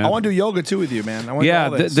 place, man. I want to do yoga too with you, man. I want yeah, to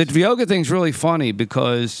do all this. the yoga thing's really funny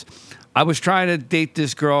because I was trying to date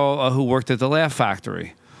this girl who worked at the Laugh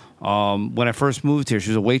Factory when I first moved here. She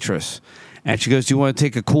was a waitress, and she goes, "Do you want to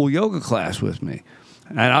take a cool yoga class with me?"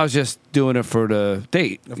 And I was just doing it for the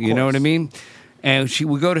date. You know what I mean? And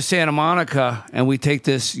we go to Santa Monica and we take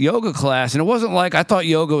this yoga class. And it wasn't like, I thought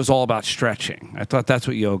yoga was all about stretching. I thought that's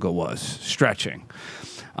what yoga was, stretching.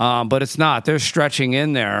 But it's not. There's stretching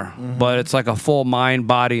in there, but it's like a full mind,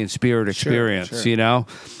 body, and spirit experience,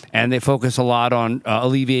 And they focus a lot on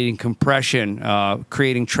alleviating compression,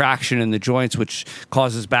 creating traction in the joints, which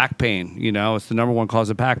causes back pain. It's the number one cause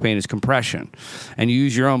of back pain is compression. And you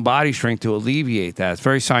use your own body strength to alleviate that. It's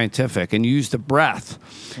very scientific. And you use the breath.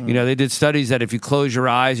 They did studies that if you close your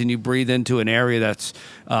eyes and you breathe into an area that's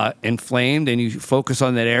inflamed and you focus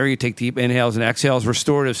on that area, you take deep inhales and exhales,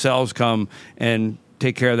 restorative cells come and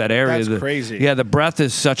take care of that area. That's crazy. Yeah, the breath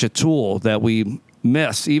is such a tool that we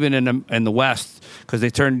miss, even in the West, because they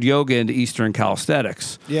turned yoga into Eastern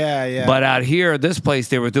calisthenics. Yeah. But out here, this place,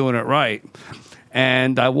 they were doing it right.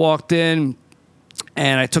 And I walked in,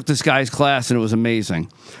 and I took this guy's class, and it was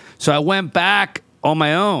amazing. So I went back on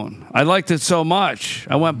my own. I liked it so much.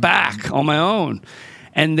 I went back on my own.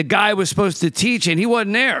 And the guy was supposed to teach, and he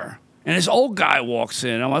wasn't there. And this old guy walks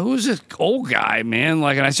in. I'm like, who's this old guy, man?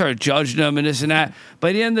 And I started judging him and this and that.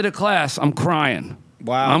 By the end of the class, I'm crying.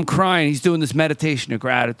 Wow. I'm crying. He's doing this meditation of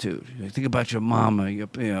gratitude. You think about your mama, your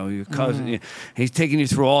cousin. He's taking you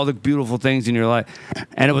through all the beautiful things in your life.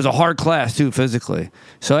 And it was a hard class, too, physically.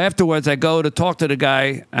 So afterwards, I go to talk to the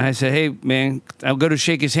guy, and I said, hey, man, I'll go to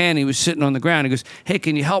shake his hand. He was sitting on the ground. He goes, hey,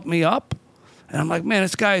 can you help me up? And I'm like, man,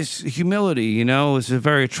 this guy's humility, is a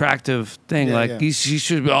very attractive thing. Yeah. He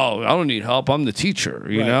should be, I don't need help. I'm the teacher,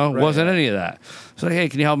 Right, Wasn't any of that. So, hey,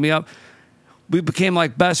 can you help me up? We became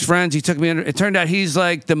like best friends. He took me under. It turned out he's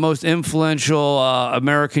like the most influential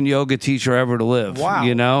American yoga teacher ever to live. Wow.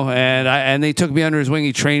 And they took me under his wing.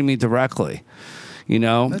 He trained me directly.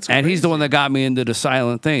 That's and he's crazy. the one that got me into the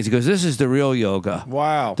silent things. He goes, this is the real yoga.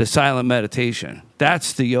 Wow. The silent meditation.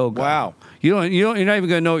 That's the yoga. Wow. You're not even going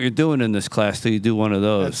to know what you're doing in this class till you do one of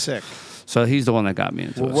those. That's sick. So he's the one that got me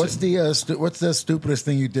into it. What's the stupidest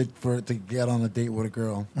thing you did to get on a date with a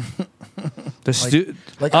girl? Men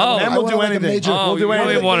will do anything. We'll do anything. You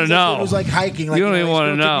don't even want to know. It was like hiking. You don't even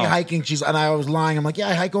want to know. Took me hiking. And I was lying. I'm like, yeah,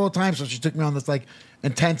 I hike all the time. So she took me on this like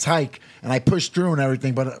intense hike, and I pushed through and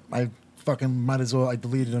everything. But I fucking might as well. I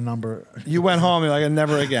deleted a number. You went home. You're like,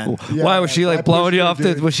 never again. Yeah, why was she like blowing you off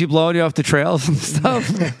Was she blowing you off the trails and stuff?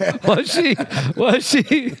 Was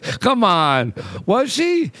she? Come on. Was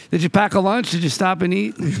she? Did you pack a lunch? Did you stop and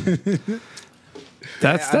eat?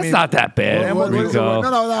 That's not that bad, Rico.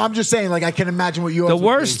 No. I'm just saying. Like I can imagine what you. The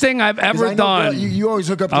worst thing I've ever done. You always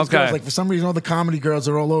hook up these girls. Like for some reason, all the comedy girls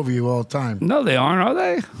are all over you all the time. No, they aren't. Are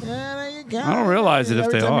they? Yeah, you go. I don't realize it if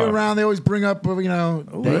they Every time are. you're around, they always bring up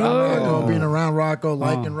Rocco, being around Rocco,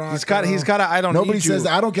 liking Rocco. He's got a I don't. Nobody need you. says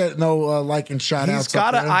I don't get no liking shout outs. He's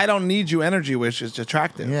got a I don't need you energy, which is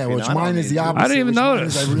attractive. Yeah, which mine is the opposite. I didn't even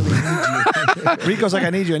notice. I really need you. Rico's like I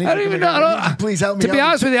need you. I don't even know. Please help me. To be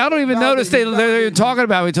honest with you, I don't even notice they're talking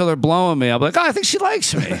about me until they're blowing me. I'm like, I think she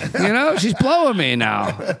likes me. She's blowing me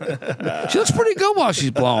now. She looks pretty good while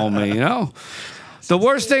she's blowing me. The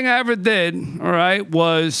worst thing I ever did, all right,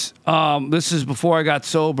 was this is before I got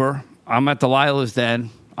sober. I'm at Delilah's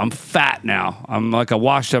Den. I'm fat now. I'm like a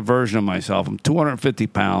washed up version of myself. I'm 250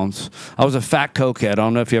 pounds. I was a fat cokehead. I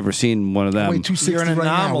don't know if you ever seen one of them. Wait, 260 You're an right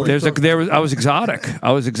now. anomaly. I was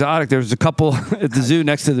exotic. There was a couple at the zoo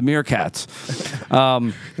next to the meerkats.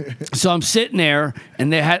 So I'm sitting there,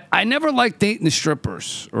 and I never liked dating the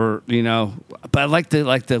strippers, or but I liked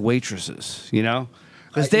the waitresses,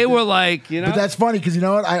 because they were like, But that's funny because you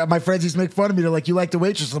know what? My friends used to make fun of me. They're like, "You like the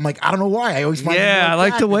waitress?" I'm like, "I don't know why. I always find I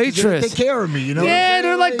like the waitress. They take care of me, you know." Yeah,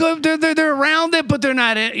 they're like good. They're around it, but they're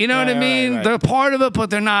not it. You know what I mean? right. They're part of it, but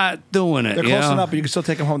they're not doing it. They're you close know? enough, but you can still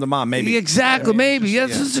take them home to mom, maybe. Exactly, maybe. Yeah,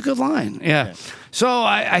 this is a good line. Yeah. So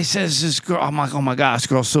I says this girl. I'm like, oh my gosh, this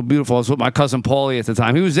girl's so beautiful. I was with my cousin Paulie at the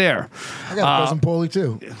time. He was there. I got a cousin Paulie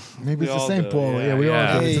too. Maybe it's the same Paulie. Yeah, we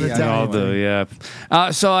all do. It's an We all Italian do,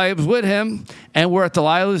 yeah. So I was with him, and we're at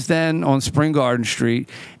Delilah's Den on Spring Garden Street,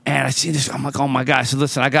 and I see this. I'm like, oh my God. I said,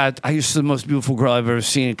 listen, I used to the most beautiful girl I've ever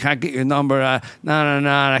seen. Can I get your number? No. And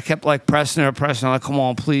I kept like pressing her. I'm like, come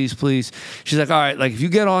on, please. She's like, all right, like if you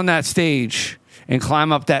get on that stage and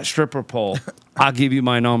climb up that stripper pole, I'll give you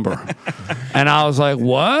my number. And I was like,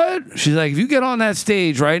 what? She's like, if you get on that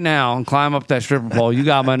stage right now and climb up that stripper pole, you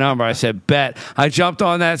got my number. I said, bet. I jumped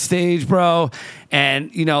on that stage, bro.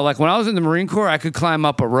 And, like when I was in the Marine Corps, I could climb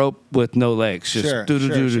up a rope with no legs. Just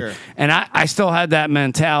Sure. And I still had that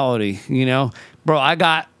mentality, Bro, I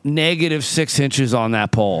got -6 inches on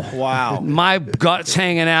that pole. Wow. My gut's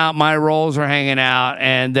hanging out, my rolls are hanging out,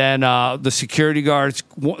 and then the security guards,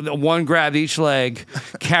 one grabbed each leg,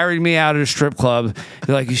 carried me out of the strip club.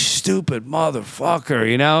 They're like, you stupid motherfucker,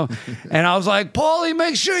 And I was like, Paulie,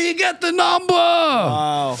 make sure you get the number.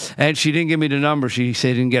 Wow. And she didn't give me the number. She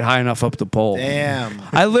said didn't get high enough up the pole. Damn.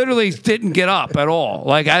 I literally didn't get up at all.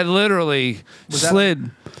 Like, I literally slid.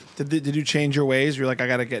 Did you change your ways? You're like, I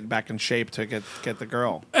got to get back in shape to get the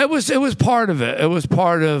girl. It was part of it. It was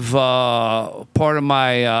part of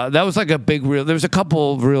my. That was like a big real. There was a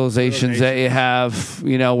couple of realizations that you have,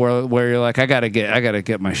 where you're like, I gotta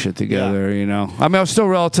get my shit together. I mean, I was still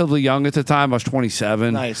relatively young at the time. I was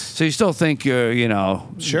 27. Nice. So you still think you're,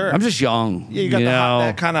 Sure. I'm just young. Yeah, you got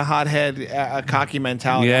that kind of hothead, cocky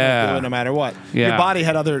mentality. Yeah. I'm gonna do it no matter what. Yeah. Your body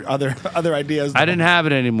had other ideas. I didn't have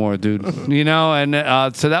it anymore, dude.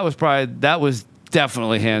 And so that was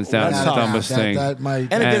definitely hands down the dumbest thing.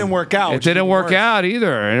 And it didn't work out. It didn't work out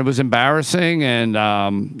either, and it was embarrassing. And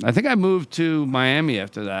I think I moved to Miami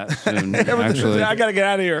after that. Soon, actually, I gotta get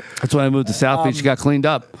out of here. that's when I moved to South Beach. Got cleaned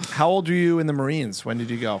up. How old were you in the Marines? When did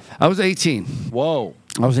you go? I was 18. Whoa.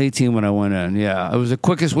 I was 18 when I went in. Yeah, it was the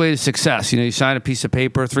quickest way to success. You sign a piece of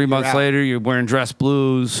paper. 3 months out. later, you're wearing dress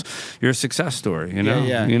blues. You're a success story.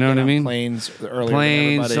 Yeah. You know what I mean? Planes,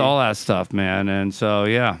 earlier all that stuff, man. And so,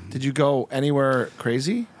 yeah. Did you go anywhere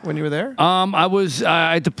crazy when you were there?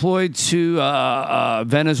 I deployed to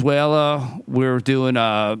Venezuela. We were doing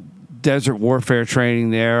desert warfare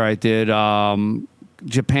training there. I did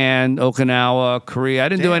Japan, Okinawa, Korea. I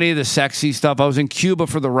didn't do any of the sexy stuff. I was in Cuba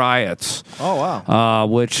for the riots. Oh, wow.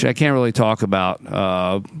 Which I can't really talk about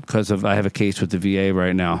because I have a case with the VA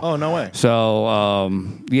right now. Oh, no way. So,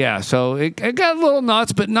 so it got a little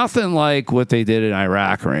nuts, but nothing like what they did in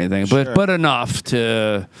Iraq or anything. Sure. But enough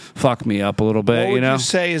to fuck me up a little bit, What would you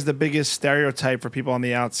say is the biggest stereotype for people on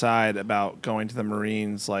the outside about going to the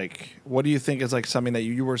Marines? Like, what do you think is like something that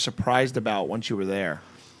you were surprised about once you were there?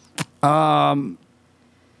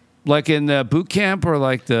 Like in the boot camp or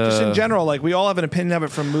like Just in general, like we all have an opinion of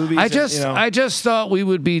it from movies. I just thought we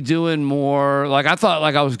would be doing more. Like I thought,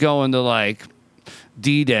 like I was going to like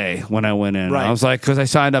D-Day when I went in. Right. I was like, because I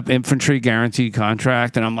signed up infantry guaranteed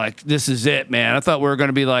contract, and I'm like, this is it, man. I thought we were going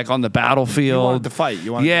to be like on the battlefield. You wanted to fight.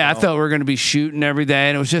 I thought we were going to be shooting every day,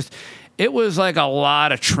 and it was just. It was like a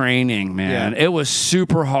lot of training, man. Yeah. It was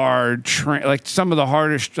super hard. Like some of the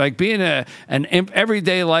hardest, like being an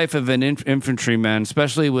everyday life of an infantryman,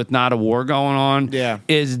 especially with not a war going on,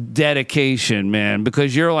 is dedication, man.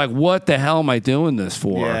 Because you're like, what the hell am I doing this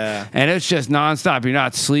for? Yeah. And it's just nonstop. You're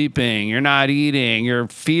not sleeping. You're not eating. Your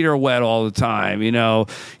feet are wet all the time.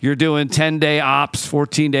 You're doing 10-day ops,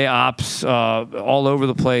 14-day ops all over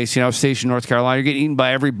the place. Stationed in North Carolina. You're getting eaten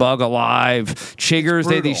by every bug alive.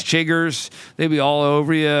 Chiggers, these chiggers. They'd be all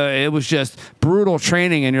over you. It was just brutal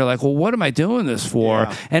training, and you're like, well, what am I doing this for?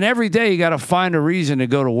 Yeah. And every day you got to find a reason to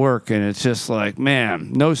go to work, and it's just like,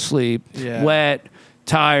 man, no sleep, wet,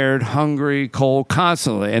 tired, hungry, cold,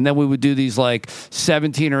 constantly. And then we would do these like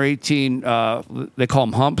 17 or 18, they call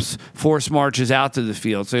them humps, forced marches out to the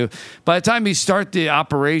field. So by the time you start the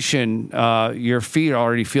operation, your feet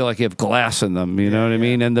already feel like you have glass in them. You know what I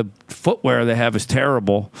mean? And the footwear they have is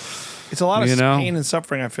terrible. It's a lot of You know? pain and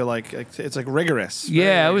suffering. I feel like it's like rigorous.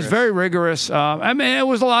 Yeah, it was very rigorous. I mean, it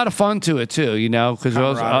was a lot of fun to it too, you know, because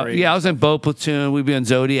I was in boat platoon. We'd be on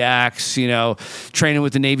Zodiacs, you know, training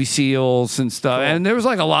with the Navy SEALs and stuff. Cool. And there was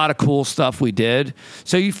like a lot of cool stuff we did.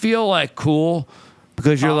 So you feel like cool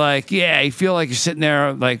because you're like, you feel like you're sitting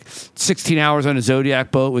there like 16 hours on a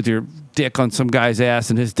Zodiac boat with your dick on some guy's ass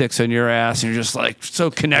and his dick's on your ass, and you're just like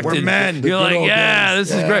so connected. We're men. You're like,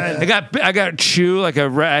 this is great. I got chew like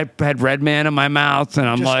I had Red Man in my mouth, and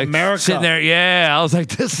I'm Just like America. sitting there. Yeah, I was like,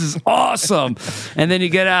 this is awesome. And then you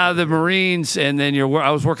get out of the Marines, and then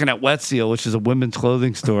I was working at Wet Seal, which is a women's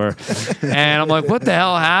clothing store, and I'm like, what the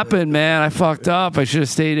hell happened, man? I fucked up. I should have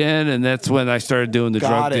stayed in, and that's when I started doing the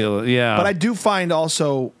drug deal. Yeah, but I do find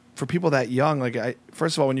also for people that young, like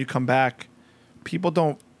first of all, when you come back, people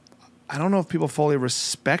don't. I don't know if people fully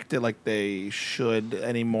respect it like they should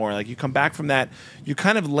anymore. Like you come back from that, you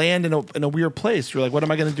kind of land in a weird place. You're like, what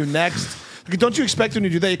am I going to do next? Like, don't you expect when you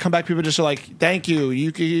do that, you come back, people just are like, thank you.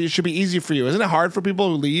 It should be easy for you. Isn't it hard for people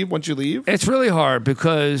who leave once you leave? It's really hard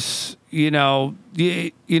because, there's a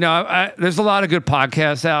lot of good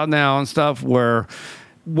podcasts out now and stuff where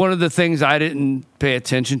one of the things I didn't pay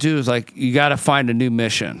attention to is like, you got to find a new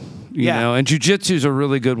mission. You know, and jiu-jitsu is a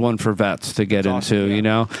really good one for vets to get into, you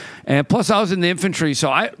know. And plus, I was in the infantry,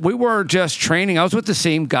 so we were just training. I was with the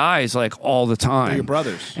same guys like all the time. They're your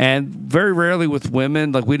brothers. And very rarely with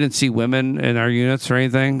women. Like we didn't see women in our units or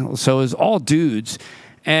anything. So it was all dudes.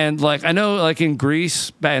 And like I know, like in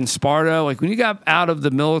Greece and Sparta, like when you got out of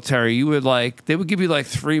the military, they would give you like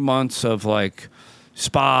 3 months of like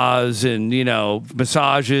spas and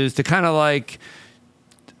massages to kind of like.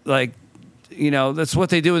 That's what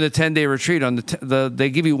they do with a 10-day retreat. On they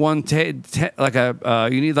give you one you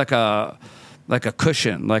need like a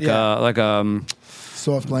cushion,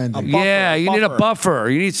 soft landing. You need a buffer.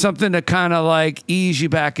 You need something to kind of like ease you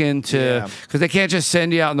back into, because they can't just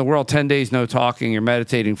send you out in the world 10 days no talking. You're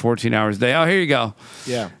meditating 14 hours a day. Oh, here you go.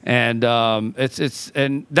 Yeah, and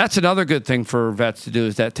and that's another good thing for vets to do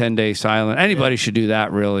is that 10-day silent. Anybody should do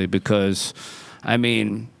that really, because I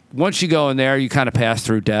mean. Once you go in there, you kind of pass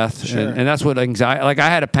through death. Sure. And that's what anxiety... Like, I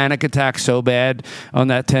had a panic attack so bad on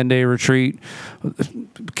that 10-day retreat.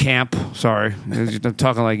 Camp, sorry. I'm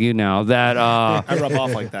talking like you now. That I rub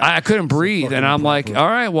off like that. I couldn't breathe. And I'm like, all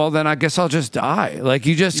right, well, then I guess I'll just die. Like,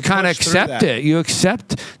 you just kind of accept it. You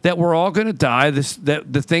accept that we're all going to die.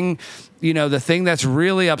 The thing that's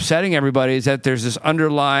really upsetting everybody is that there's this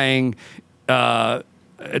underlying...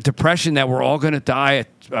 depression that we're all going to die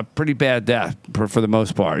a pretty bad death for the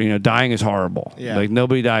most part. Dying is horrible. Yeah. Like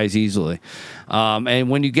nobody dies easily. And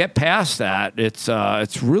when you get past that, it's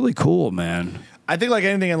really cool, man. I think like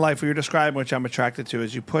anything in life, what you're describing, which I'm attracted to,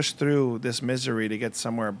 is you push through this misery to get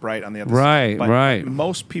somewhere bright on the other side. Right.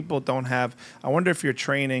 Most people don't have. I wonder if you're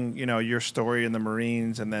training, your story in the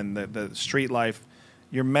Marines and then the street life.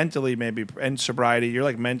 You're mentally and sobriety, you're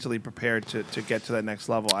like mentally prepared to get to that next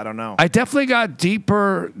level. I don't know. I definitely got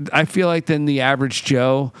deeper, I feel like, than the average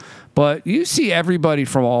Joe. But you see everybody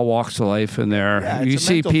from all walks of life in there. Yeah, you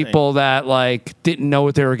see people that like didn't know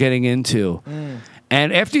what they were getting into.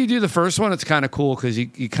 And after you do the first one, it's kind of cool because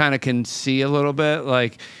you kind of can see a little bit,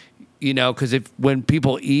 like, because when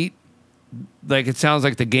people eat, like it sounds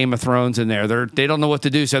like the Game of Thrones in there. They don't know what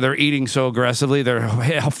to do, so they're eating so aggressively. Their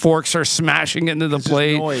forks are smashing into the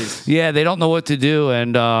plate. Noise. Yeah, they don't know what to do,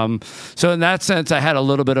 and so in that sense, I had a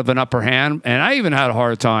little bit of an upper hand, and I even had a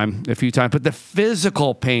hard time a few times. But the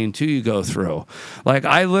physical pain too, you go through. Like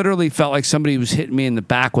I literally felt like somebody was hitting me in the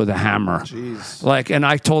back with a hammer. Jeez. Like, and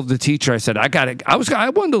I told the teacher, I said, I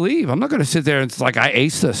wanted to leave. I'm not going to sit there and it's like I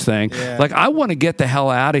aced this thing. Yeah. Like I want to get the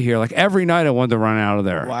hell out of here. Like every night, I wanted to run out of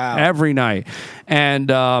there. Wow. Every night.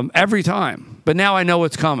 And every time. But now I know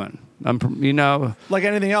what's coming. Like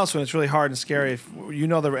anything else, when it's really hard and scary, if you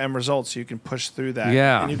know the end result, so you can push through that.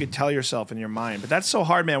 Yeah. And you can tell yourself in your mind. But that's so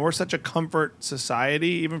hard, man. We're such a comfort society,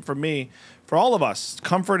 even for me. For all of us,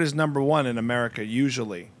 comfort is number one in America,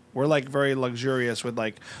 usually. We're like very luxurious with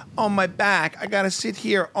like, oh, my back, I got to sit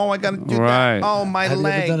here. Oh, I got to do that. Oh, my Have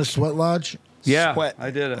leg. you ever done a sweat lodge? Yeah, Sweat.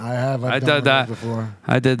 I did it. I have. I I've did done that before.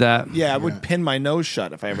 I did that. Yeah, I would pin my nose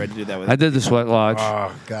shut if I ever had to do that with it. I did the sweat lodge.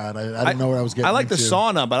 Oh God, I didn't know what I was getting. I like the into.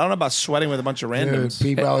 sauna, but I don't know about sweating with a bunch of randoms.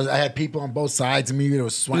 Dude, I had people on both sides of me. It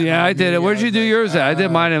was sweating. Yeah, I did it. Where'd you do yours at? I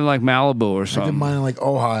did mine in like Malibu or I did something. mine in like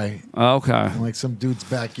Ojai, Okay. in like some dude's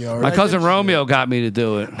backyard. My cousin Romeo got me to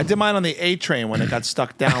do it. I did mine on the A train when it got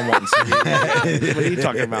stuck down once. What are you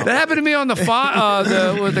talking about? That happened to me on the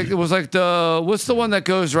it was like what's the one that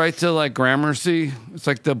goes right to like mercy. It's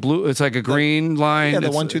like the blue. It's like a green line. Yeah, the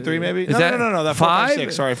It's- 1, 2, 3 maybe. Is that No. That 4, 5? 5,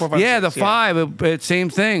 6. Sorry, 4, 5, yeah, 6. the 5. It's same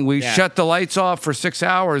thing. We Yeah. shut the lights off for 6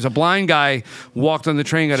 hours. A blind guy walked on the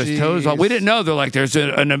train, got his toes off. We didn't know. They're like, there's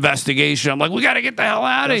an investigation. I'm like, we got to get the hell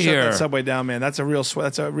out of Shut here. that subway down, man. That's a real sweat.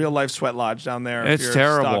 That's a real life sweat lodge down there. if It's you're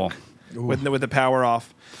terrible. stuck with the power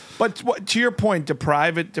off. But to your point,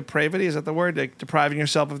 depravity, is that the word? Like depriving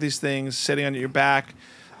yourself of these things, sitting on your back.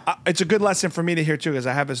 It's a good lesson for me to hear too, because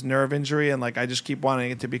I have this nerve injury and like I just keep wanting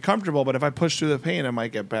it to be comfortable. But if I push through the pain, it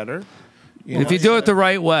might get better. If you do it the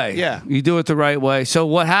right way. Yeah. You do it the right way. So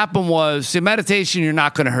what happened was, in meditation, you're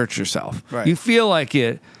not going to hurt yourself. Right. You feel like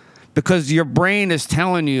it because your brain is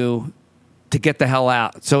telling you to get the hell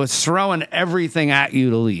out. So it's throwing everything at you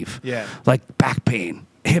to leave. Yeah. Like back pain,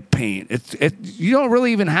 hip pain. You don't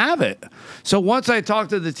really even have it. So once I talked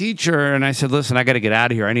to the teacher and I said, listen, I got to get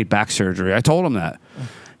out of here. I need back surgery. I told him that.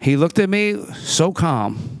 He looked at me so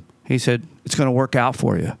calm. He said, it's going to work out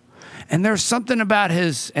for you. And there's something about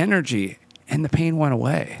his energy, and the pain went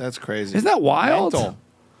away. That's crazy. Isn't that wild? Mental.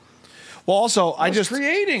 Well, also, I just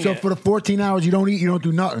creating So it. for the 14 hours, you don't eat, you don't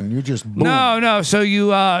do nothing. You just boom. No. So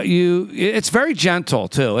it's very gentle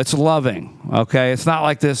too. It's loving. Okay, it's not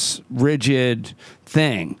like this rigid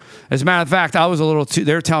thing. As a matter of fact, I was a little too.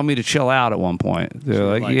 They were telling me to chill out at one point.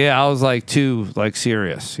 They're like, I was like too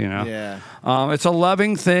serious. Yeah. It's a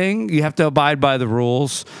loving thing. You have to abide by the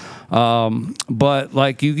rules. But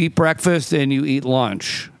like you eat breakfast and you eat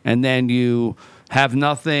lunch, and then you have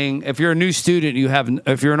nothing. If you're a new student,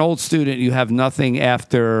 if you're an old student, you have nothing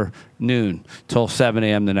after noon till 7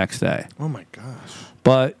 a.m. the next day. Oh my gosh.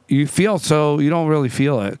 But you don't really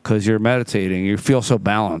feel it because you're meditating. You feel so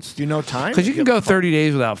balanced. Do you know time? Because you can go 30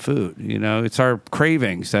 days without food. It's our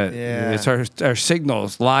cravings it's our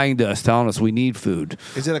signals lying to us, telling us we need food.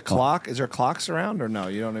 Is it a clock? Is there clocks around or no?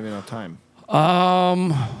 You don't even know time.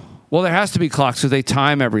 Well, there has to be clocks because they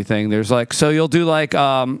time everything. There's so you'll do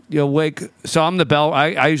you'll wake. So I'm the bell.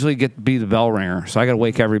 I usually be the bell ringer. So I got to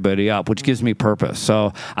wake everybody up, which gives me purpose.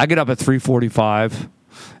 So I get up at 3:45,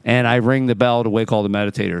 and I ring the bell to wake all the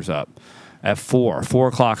meditators up. At 4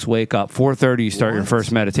 o'clock's wake up. 4:30 you start your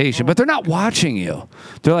first meditation. But they're not watching you.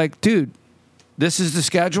 They're like, dude, this is the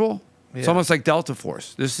schedule. Yeah. It's almost like Delta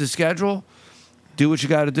Force. This is the schedule. Do what you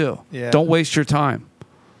got to do. Yeah. Don't waste your time.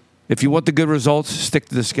 If you want the good results, stick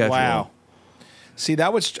to the schedule. Wow. See,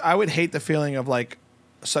 I would hate the feeling of like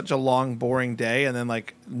such a long, boring day and then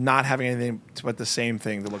like not having anything but the same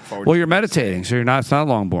thing to look forward to. Well, you're meditating, so it's not a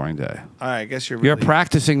long, boring day. All right, I guess you're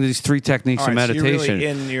practicing these 3 techniques of meditation. So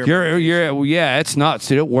you're really in your yeah, it's nuts.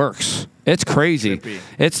 It works. It's crazy. Trippy.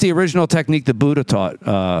 It's the original technique the Buddha taught.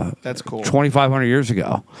 That's cool. 2,500 years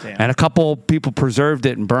ago. Damn. And a couple people preserved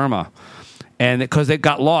it in Burma. And because it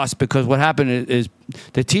got lost, because what happened is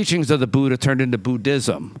the teachings of the Buddha turned into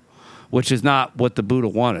Buddhism, which is not what the Buddha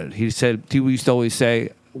wanted. He used to always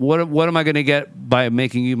say, what am I going to get by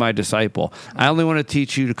making you my disciple? I only want to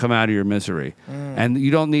teach you to come out of your misery. And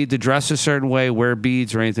you don't need to dress a certain way, wear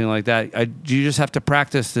beads or anything like that. You just have to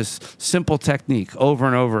practice this simple technique over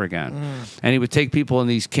and over again. And he would take people in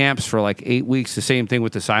these camps for like 8 weeks, the same thing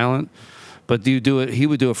with the silent. But he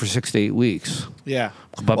would do it for 6 to 8 weeks. Yeah.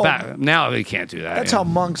 But now they can't do that. That's how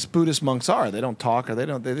Buddhist monks are. They don't talk or they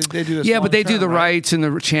do this. Yeah, but they do the right? rites and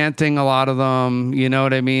the chanting, a lot of them. You know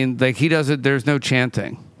what I mean? Like he does it, there's no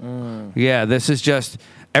chanting. Yeah, this is just,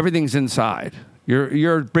 everything's inside.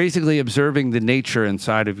 You're basically observing the nature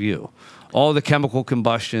inside of you. All the chemical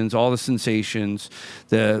combustions, all the sensations.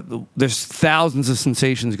 There's thousands of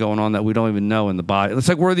sensations going on that we don't even know in the body. It's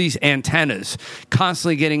like we're these antennas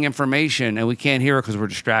constantly getting information, and we can't hear it because we're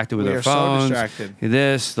distracted with our phones. So distracted.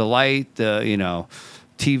 This, the light,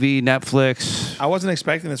 TV, Netflix. I wasn't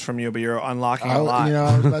expecting this from you, but you're unlocking a lot.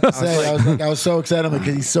 I was about to say, I was so excited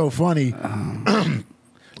because he's so funny.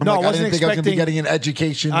 No, I wasn't didn't think I was going to be expecting getting an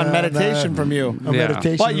education on meditation from you.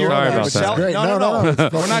 Meditation. But you're Sorry about which that. is great. No.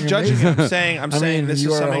 It's We're not judging you. I'm saying this you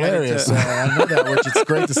is are something hilarious. I know that, which it's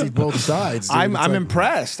great to see both sides. Dude. I'm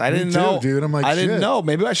impressed. I didn't know, dude. I'm like, I didn't shit. know.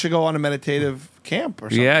 Maybe I should go on a meditative camp or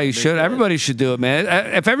something. Yeah, you should. Everybody should do it, man.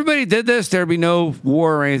 If everybody did this, there'd be no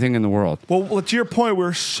war or anything in the world. Well, to your point,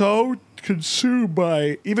 we're so consumed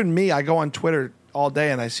by, even me, I go on Twitter all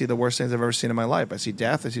day and I see the worst things I've ever seen in my life. I see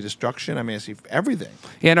death, I see destruction, I see everything.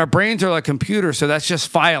 Yeah, and our brains are like computers, so that's just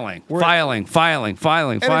filing. And It's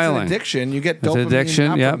an addiction. You get It's an dopamine addiction,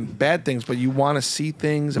 not yep. from bad things, but you want to see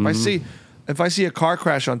things. If I see a car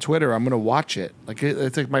crash on Twitter, I'm going to watch it. Like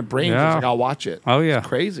it's like my brain is like, I'll watch it. Oh, yeah. It's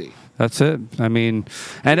crazy. That's it. I mean,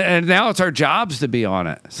 and now it's our jobs to be on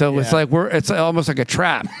it. So it's like it's almost like a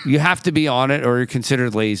trap. You have to be on it or you're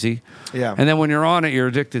considered lazy. Yeah. And then when you're on it, you're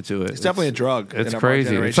addicted to it. It's definitely a drug. It's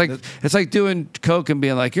crazy. It's like doing coke and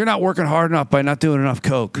being like, you're not working hard enough by not doing enough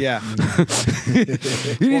coke. Yeah.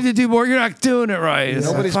 You need to do more. You're not doing it right. It's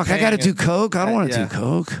Nobody's like, fuck, I got to do coke. I don't want to do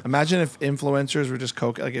coke. Imagine if influencers were just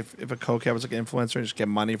coke. Like if a cokehead was like an influencer and just get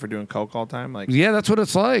money for doing coke all the time. Like, yeah, that's what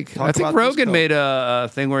it's like. I think Rogan made a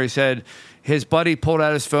thing where he said his buddy pulled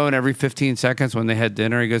out his phone every 15 seconds when they had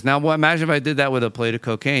dinner. He goes, now, well, imagine if I did that with a plate of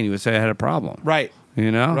cocaine. You would say I had a problem. Right. You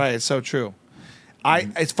know? Right. It's so true.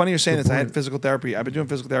 It's funny you're saying this. I had physical therapy. I've been doing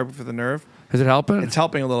physical therapy for the nerve. Is it helping? It's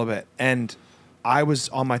helping a little bit. And I was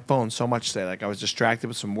on my phone so much today. Like I was distracted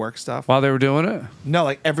with some work stuff. While they were doing it? No,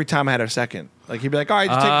 like every time I had a second. Like he'd be like, all right,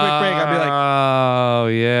 just take a quick break. I'd be like, oh,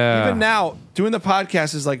 yeah. even now, doing the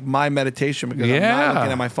podcast is like my meditation because I'm not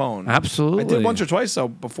looking at my phone. Absolutely. I did once or twice though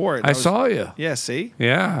before. I saw you. Yeah, see?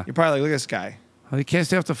 Yeah. You're probably like, look at this guy. Well, you can't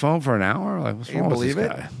stay off the phone for an hour? Like, what's wrong with this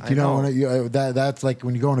guy? You know, that's like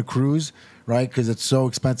when you go on a cruise, right? Because it's so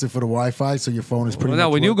expensive for the Wi-Fi, so your phone is pretty much No,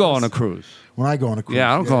 when you go worthless. on a cruise. When I go on a cruise.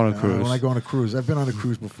 Yeah, I don't go on a cruise. When I go on a cruise. I've been on a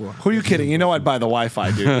cruise before. Who are you kidding? You know I'd buy the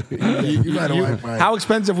Wi-Fi, dude. You buy the Wi-Fi. How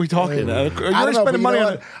expensive are we talking? I don't know, spending money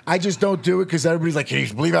on it. I just don't do it because everybody's like, "Can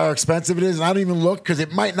you believe how expensive it is?" And I don't even look because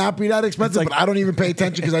it might not be that expensive, but I don't even pay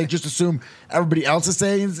attention because I just assume everybody else is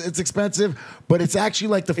saying it's expensive. But it's actually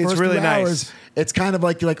like the first really 2 hours. It's kind of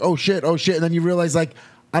like you're like, oh shit, and then you realize like,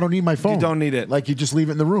 I don't need my phone. You don't need it. Like you just leave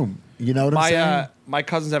it in the room. You know what I'm saying? My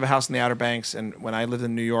cousins have a house in the Outer Banks, and when I lived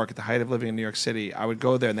in New York, at the height of living in New York City, I would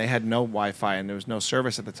go there, and they had no Wi-Fi, and there was no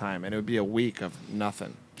service at the time, and it would be a week of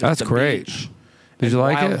nothing. That's great. Did you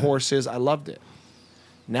like it? Wild horses, I loved it.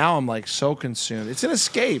 Now I'm like so consumed. It's an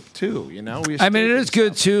escape too, you know. I mean, it is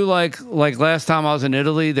good too. Like last time I was in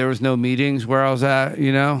Italy, there was no meetings where I was at,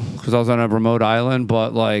 you know, because I was on a remote island,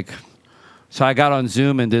 but like. So I got on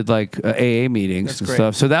Zoom and did like AA meetings and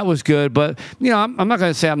stuff. So that was good. But, you know, I'm not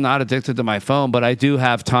going to say I'm not addicted to my phone, but I do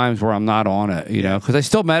have times where I'm not on it, you know, because I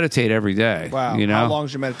still meditate every day. Wow. You know? How long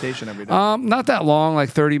is your meditation every day? Not that long, like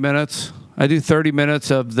 30 minutes. I do 30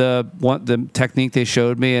 minutes of the technique they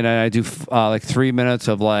showed me, and I do like 3 minutes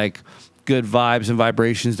of like good vibes and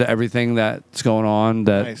vibrations to everything that's going on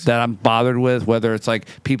that I'm bothered with, whether it's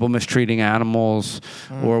like people mistreating animals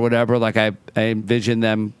or whatever. Like I envision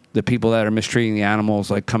them, the people that are mistreating the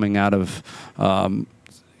animals, like coming out of,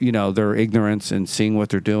 you know, their ignorance and seeing what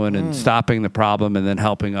they're doing and stopping the problem and then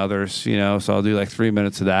helping others, you know. So I'll do like 3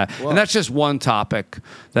 minutes of that. Whoa. And that's just one topic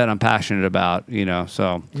that I'm passionate about, you know.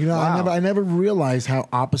 So, you know, I never realized how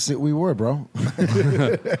opposite we were, bro.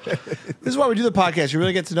 This is why we do the podcast. You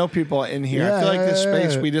really get to know people in here. I feel like this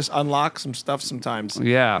space, we just unlock some stuff sometimes.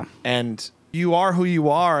 Yeah. And you are who you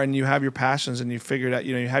are, and you have your passions, and you figured out,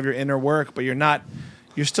 you know, you have your inner work, but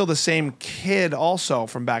you're still the same kid also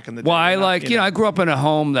from back in the day. Well, I grew up in a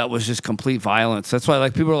home that was just complete violence. That's why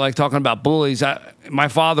like people are like talking about bullies. My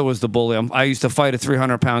father was the bully. I used to fight a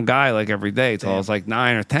 300-pound guy like every day until I was like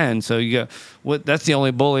 9 or 10. So that's the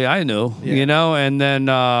only bully I knew, you know, and then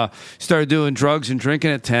started doing drugs and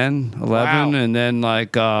drinking at 10, 11. Wow. And then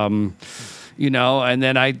like, you know, and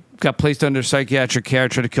then I got placed under psychiatric care. I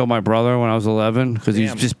tried to kill my brother when I was 11 because he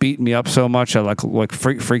was just beating me up so much. I like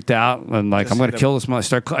freaked out and like I'm going to kill this man. I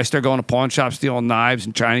start going to pawn shops, stealing knives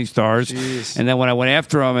and Chinese stars. Jeez. And then when I went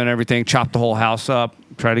after him and everything, chopped the whole house up,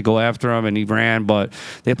 tried to go after him, and he ran. But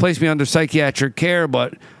they placed me under psychiatric care,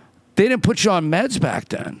 but they didn't put you on meds back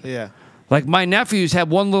then. Yeah. Like my nephews had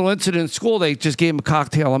one little incident in school. They just gave him a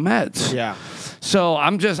cocktail of meds. Yeah. So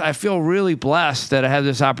I feel really blessed that I have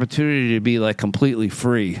this opportunity to be like completely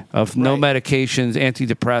free of no medications,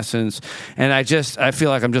 antidepressants. And I feel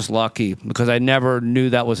like I'm just lucky because I never knew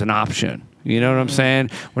that was an option. You know what I'm saying?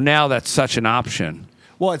 Well, now that's such an option.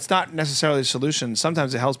 Well, it's not necessarily a solution.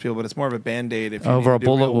 Sometimes it helps people, but it's more of a Band-Aid. If you over a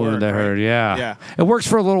bullet wound, I heard, yeah. It works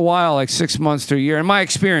for a little while, like 6 months to a year. In my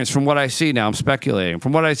experience, from what I see now, I'm speculating.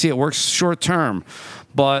 From what I see, it works short term.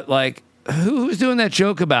 But like, who was doing that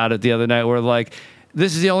joke about it the other night where like,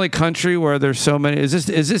 this is the only country where there's so many. Is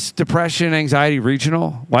this depression, anxiety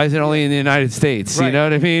regional? Why is it only in the United States? Right. You know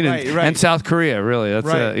what I mean? Right. And South Korea, really. That's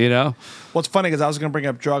it, you know? Well, it's funny because I was going to bring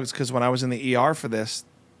up drugs because when I was in the ER for this,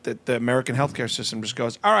 the American healthcare system just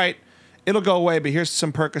goes, all right, it'll go away, but here's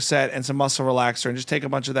some Percocet and some muscle relaxer and just take a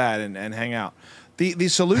bunch of that and hang out. The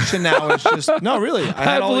solution now is just, no, really.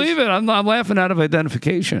 I believe it. I'm laughing out of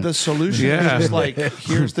identification. The solution is just like,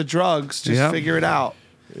 here's the drugs, just figure it out.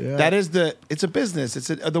 Yeah. It's a business.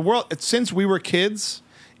 The world, since we were kids,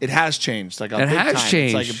 it has changed. Like it has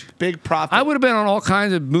changed. It's like a big profit. I would have been on all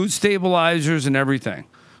kinds of mood stabilizers and everything.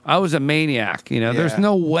 I was a maniac. You know, there's Yeah.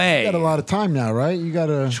 no You way. got a lot of time now, right? You got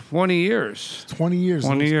 20 years. 20 years.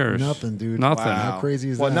 20 years. Nothing, dude. Nothing. Wow. How crazy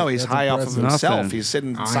is Well, that? no, he's That's high off impressive. of himself. Nothing. He's sitting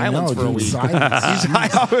in I silence know, for a dude, week. silence. He's high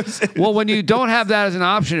off. Well, when you don't have that as an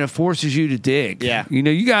option, it forces you to dig. Yeah. You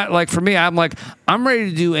know, you got, like, for me, I'm ready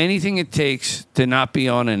to do anything it takes to not be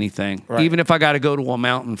on anything, Right. even if I got to go to a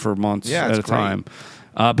mountain for months Yeah, at it's a great. time.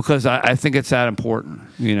 Because I think it's that important,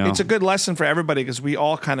 you know. It's a good lesson for everybody because we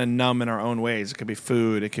all kind of numb in our own ways. It could be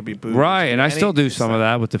food, it could be booze, Right, and I any- still do some of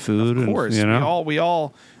that with the food. Of course, and, you know. we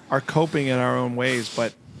all are coping in our own ways,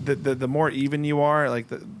 but the more even you are, like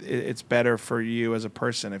it's better for you as a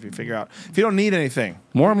person if you figure out if you don't need anything.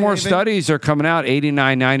 More and more Anything? studies are coming out.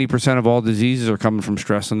 89-90% of all diseases are coming from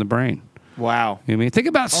stress in the brain. Wow. You know what I mean, think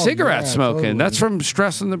about cigarette yeah, smoking. totally. That's from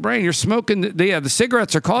stress in the brain. You're smoking. The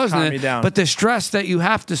cigarettes are causing Calm it, you down. but the stress that you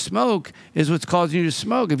have to smoke is what's causing you to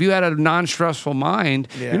smoke. If you had a non-stressful mind,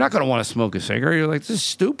 Yeah. you're not going to want to smoke a cigarette. You're like, this is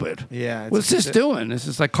stupid. Yeah, What's this doing? This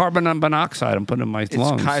is like carbon monoxide I'm putting in my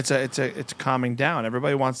lungs. It's calming down.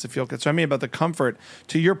 Everybody wants to feel good. So I mean about the comfort.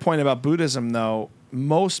 To your point about Buddhism, though,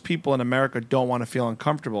 most people in America don't want to feel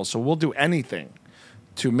uncomfortable. So we'll do anything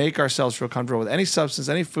to make ourselves feel comfortable with any substance,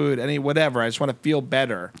 any food, any whatever. I just want to feel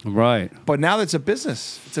better. Right. But now it's a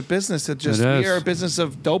business. It's a business that just It is. we are a business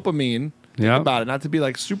of dopamine. Think Yep. about it, not to be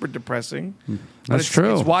like super depressing. But That's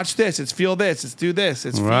true. It's watch this. It's feel this. It's do this.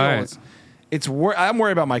 It's Right. feel. I'm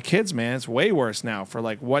worried about my kids, man. It's way worse now for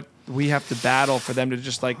like what we have to battle for them to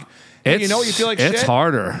just like. Hey, you know what? You feel like shit. It's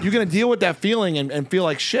harder. You're gonna deal with that feeling and feel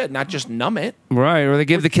like shit, not just numb it. Right. Or they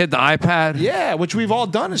give the kid the iPad. Yeah, which we've all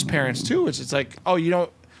done as parents too. It's like, oh, you know,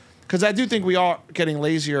 because I do think we are getting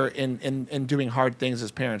lazier in doing hard things as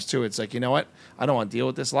parents too. It's like, you know what? I don't want to deal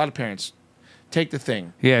with this. A lot of parents take the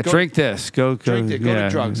thing. Yeah. Go- Drink this. Go. drink it. Go yeah. to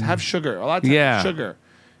drugs. Have sugar. A lot of times, Yeah. sugar.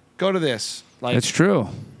 Go to this. Like It's true.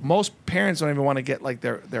 most parents don't even want to get like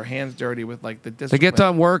their hands dirty with like the discipline. They get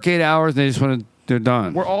done work 8 hours and they just want to. They're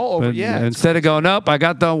done. We're all over- yeah, it's Instead of going up, I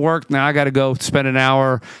got done work. Now I got to go spend an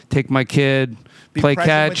hour, take my kid, play present with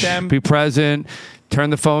catch, them. be present, turn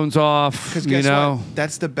the phones off. Because You guess know. what?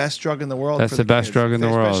 That's the best drug in the world. That's for the best kids. drug in the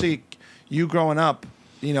world. Especially you growing up,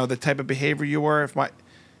 you know the type of behavior you were. If my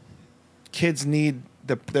kids need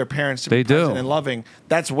their parents to be They do. present and loving,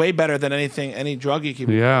 that's way better than any drug you keep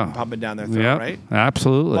Yeah. pumping down their throat, Yeah. right?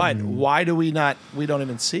 Absolutely. But why do we not? We don't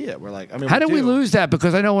even see it. We're like, I mean, How did we do. lose that?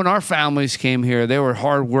 Because I know when our families came here, they were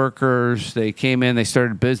hard workers. They came in, they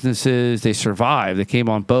started businesses, they survived. They came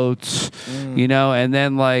on boats, you know, and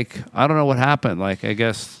then like I don't know what happened. Like I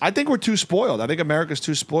guess I think we're too spoiled. I think America's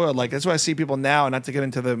too spoiled. Like that's why I see people now, not to get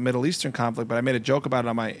into the Middle Eastern conflict, but I made a joke about it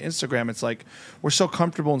on my Instagram. It's like we're so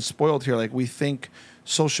comfortable and spoiled here. Like we think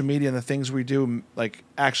social media and the things we do like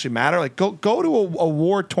actually matter. Like go to a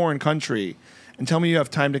war-torn country and tell me you have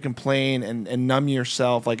time to complain and numb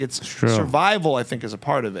yourself. Like it's true. survival, I think, is a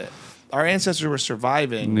part of it. Our ancestors were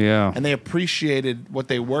surviving, Yeah. and they appreciated what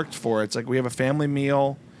they worked for. It's like we have a family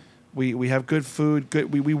meal, we have good food,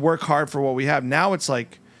 we work hard for what we have. Now it's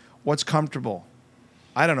like, what's comfortable?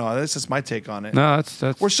 I don't know. This is my take on it. no,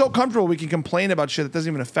 that's We're so comfortable we can complain about shit that doesn't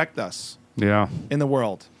even affect us yeah. in the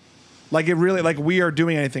world. Like it really, like we are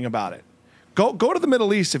doing anything about it. Go to the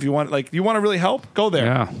Middle East if you want. Like you want to really help, go there.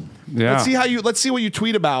 Yeah. Yeah. Let's see what you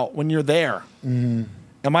tweet about when you're there. Mm-hmm.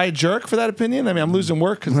 Am I a jerk for that opinion? I mean, I'm losing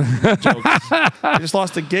work because I just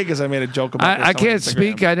lost a gig as I made a joke about this I on can't Instagram.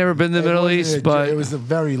 speak. I've never been to the Middle East, but it was a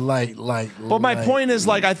very light. But my point is,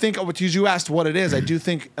 like, I think because you asked what it is, I do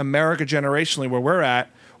think America generationally, where we're at,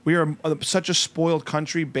 we are such a spoiled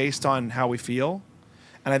country based on how we feel,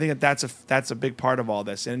 and I think that's a big part of all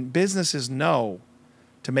this. And businesses know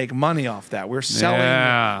to make money off that. We're selling.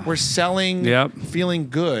 Yeah. We're selling. Yep. Feeling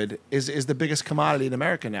good is the biggest commodity in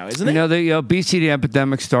America now, isn't it? you know the obesity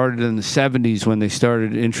epidemic started in the 70s when they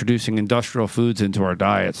started introducing industrial foods into our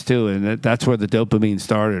diets too, and that's where the dopamine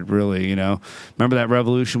started. Really, you know, remember that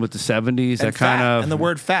revolution with the 70s? And that fat, kind of and the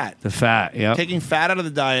word fat. the fat. Yeah. Taking fat out of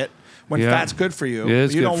the diet when Yeah. fat's good for you. It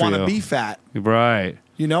is you good don't for want to you. be fat. Right.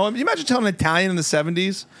 You know, you imagine telling an Italian in the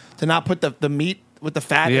 70s to not put the meat with the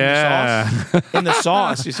fat Yeah. in the sauce. In the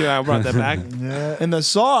sauce. You see how I brought that back? Yeah. In the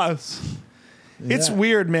sauce. It's Yeah.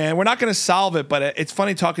 weird, man. We're not going to solve it, but it's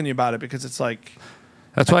funny talking to you about it because it's like,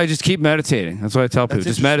 That's why I just keep meditating. That's what I tell people.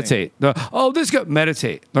 That's Just meditate.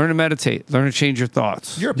 Meditate. Learn to meditate. Learn to change your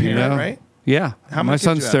thoughts. You're a parent, right? Yeah. How My many kids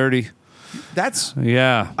son's you have? 30. That's.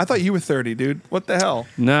 Yeah. I thought you were 30, dude. What the hell?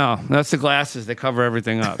 No, that's the glasses. They cover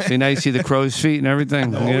everything up. See, now you see the crow's feet and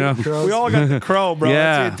everything. You know? We all got the crow, bro.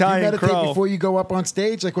 Yeah. It's the Italian You meditate crow. before you go up on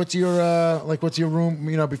stage. What's your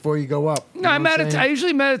room? Before you go up. You No, know I what I'm meditate. I saying?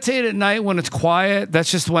 usually meditate at night when it's quiet.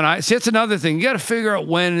 That's just when I see. That's another thing. You got to figure out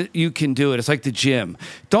when you can do it. It's like the gym.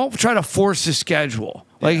 Don't try to force a schedule.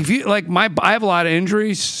 Like if you I have a lot of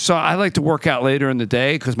injuries, so I like to work out later in the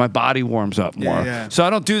day because my body warms up more. Yeah. So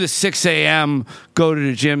I don't do the 6 a.m. go to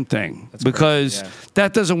the gym thing because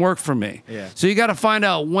that doesn't work for me. Yeah. So you got to find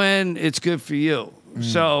out when it's good for you.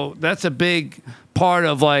 So that's a big part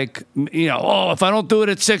of if I don't do it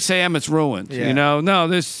at 6 a.m., it's ruined. Yeah. No,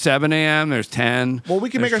 there's 7 a.m., there's 10. Well,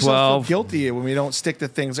 we can make there's ourselves 12. feel guilty when we don't stick to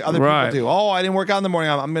things that other Right. people do. Oh, I didn't work out in the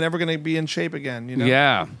morning. I'm never going to be in shape again.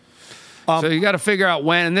 Yeah. So you got to figure out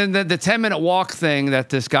when. And then the 10-minute walk thing that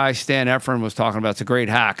this guy, Stan Efron, was talking about, it's a great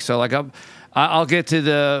hack. So I'll get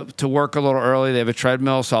to work a little early. They have a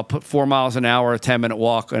treadmill, so I'll put 4 miles an hour, a 10-minute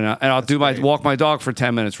walk, and I'll walk my dog for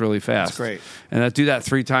 10 minutes really fast. That's great. And I do that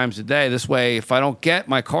 3 times a day. This way, if I don't get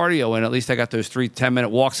my cardio in, at least I got those 3 10-minute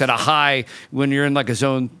walks at a high when you're in like a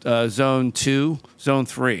zone 2, zone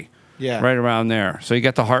 3. Yeah. Right around there. So you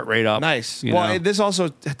get the heart rate up. Nice. you Well, know? this also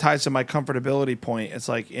ties to my comfortability point. It's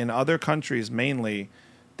like in other countries, mainly,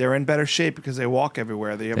 they're in better shape because they walk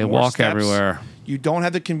everywhere. They more walk steps. everywhere. You don't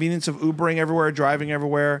have the convenience of Ubering everywhere, driving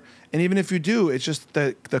everywhere. And even if you do, it's just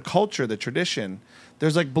the culture, the tradition.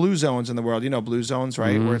 There's like blue zones in the world. You know blue zones,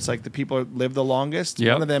 right? Where it's like the people live the longest.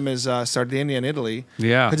 Yep. One of them is Sardinia in Italy.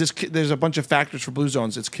 Yeah. Because there's a bunch of factors for blue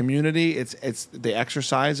zones. It's community. It's the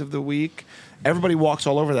exercise of the week. Everybody walks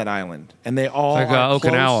all over that island. And they all Like are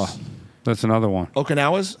Okinawa. close. That's another one.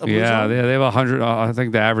 Okinawa's a blue Yeah, zone? they have 100. I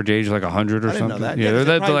think the average age is like 100 or I didn't know something. that. Yeah, Yeah, 'cause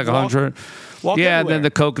they're they like probably 100. walk Yeah, and everywhere. then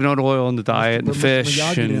the coconut oil and the diet and But the Mr. fish.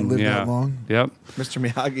 Miyagi didn't live yeah. that long. Yep. Mr.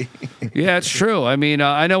 Miyagi. Yeah, it's true. I mean,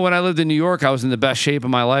 I know when I lived in New York, I was in the best shape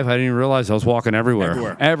of my life. I didn't even realize I was walking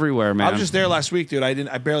everywhere. Everywhere, man. I was just there last week, dude.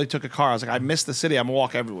 I barely took a car. I was like, I missed the city. I'm gonna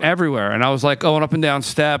walk everywhere. Everywhere. And I was like going up and down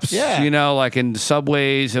steps, Yeah. like in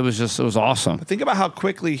subways. It was awesome. Think about how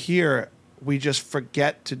quickly here we just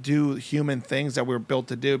forget to do human things that we're built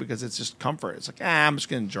to do because it's just comfort. It's like, I'm just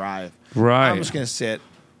gonna drive. Right. I'm just gonna sit.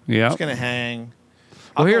 Yeah. I'm just gonna hang. Well,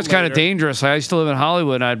 I'll here go it's kind of later. dangerous. I used to live in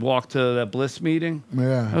Hollywood, and I'd walk to that Bliss meeting.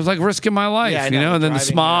 Yeah. I was like risking my life, Yeah, I know, and then the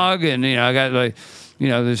driving, smog, and I got like,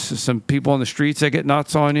 there's some people on the streets that get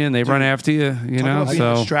nuts on you, and they run after you, Talk about being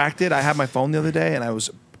So distracted. I had my phone the other day, and I was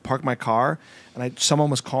parked my car, and someone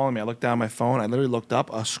was calling me. I looked down at my phone. I literally looked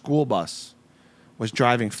up. A school bus was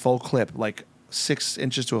driving full clip, like 6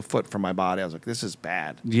 inches to a foot from my body. I was like, this is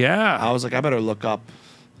bad. yeah, I was like, I better look up.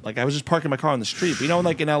 Like, I was just parking my car on the street. But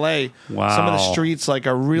like in LA, Wow. some of the streets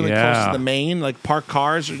are really close Yeah. to the main. Like, parked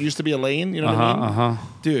cars. There used to be a lane. You know what I mean?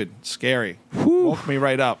 Dude, scary. Woke me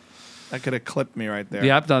right up. That could have clipped me right there.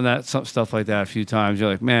 Yeah, I've done that stuff like that a few times. You're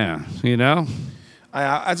like, man,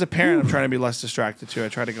 As a parent, I'm trying to be less distracted, too. I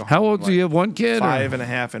try to go How home old with, do you have? One kid? or-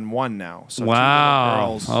 5.5 and 1 now. So 2 little Wow.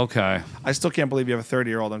 girls. Okay. I still can't believe you have a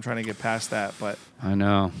 30-year-old. I'm trying to get past that. But I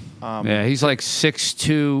know. Yeah, he's like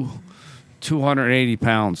 6'2", 280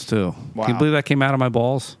 pounds too. Wow. Can you believe that came out of my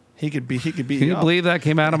balls? he could be. Can you believe that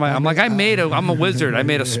came out of my? I'm like, I'm a wizard. I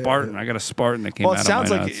made a Spartan. I got a Spartan that came Well, out it sounds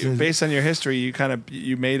of my like, nuts. based on your history,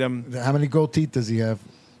 you made him How many gold teeth does he have?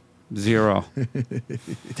 0.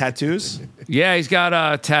 tattoos. Yeah, he's got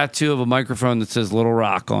a tattoo of a microphone that says Little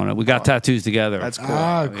Rock on it. We got tattoos together. That's cool.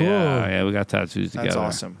 Ah, cool. Yeah, we got tattoos together. That's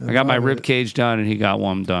awesome. I got my love it. rib cage done, and he got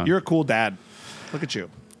one done. You're a cool dad. Look at you.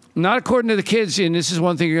 Not according to the kids, and this is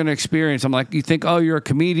one thing you're going to experience. I'm like, you think, oh, you're a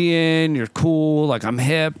comedian, you're cool, like I'm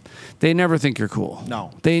hip. They never think you're cool.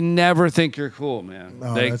 No. They never think you're cool, man.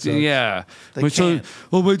 Oh, They, that sucks. yeah. They My son, can't.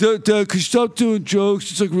 oh, my dad, could you stop doing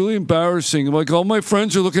jokes? It's like really embarrassing. I'm like, all my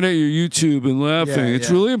friends are looking at your YouTube and laughing. Yeah, It's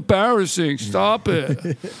yeah. really embarrassing. Stop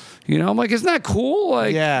it. I'm like, isn't that cool?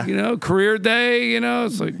 Like, Yeah. career day,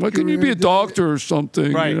 it's like, why couldn't you be a doctor or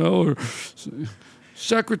something, Right. or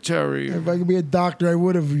secretary? If I could be a doctor, I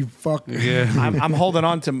would have. You fuck. Yeah. I'm holding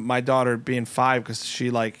on to my daughter being 5 because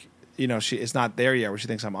she she is not there yet where she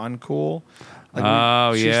thinks I'm uncool.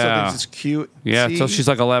 Like she still yeah. thinks it's cute. Yeah, See? so she's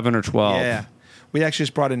like 11 or 12. Yeah. We actually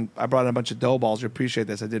just brought in a bunch of dough balls. You appreciate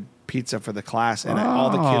this. I did pizza for the class, and all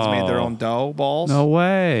the kids made their own dough balls. No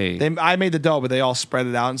way. I made the dough, but they all spread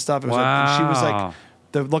it out and stuff. It was and she was like, Wow.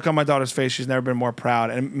 the look on my daughter's face, she's never been more proud.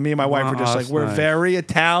 And me and my wife were just Wow, like, that's we're nice. very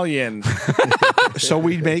Italian. So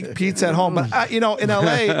we make pizza at home. But, in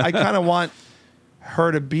LA, I kind of want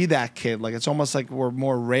her to be that kid. Like, it's almost like we're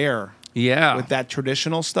more rare. Yeah. with that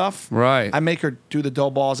traditional stuff. Right. I make her do the dough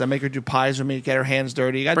balls. I make her do pies with me, get her hands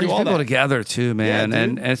dirty. You got to Brings do all people that. together too, man, Yeah,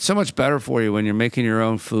 and it's so much better for you when you're making your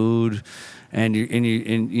own food. And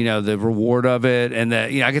you know the reward of it, and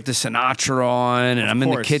that I get the Sinatra on, and I'm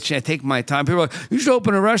in the kitchen. I take my time. People are like, "You should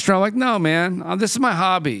open a restaurant." I'm like, no, man, this is my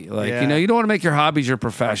hobby. Like you don't want to make your hobbies your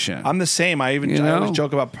profession. I'm the same. I always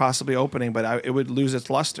joke about possibly opening, but it would lose its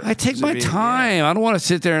luster. I take my time. Yeah. I don't want to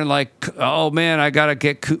sit there and like, oh man, I gotta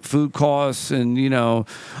get food costs, and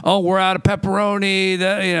oh we're out of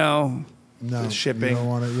pepperoni. No, shipping. You don't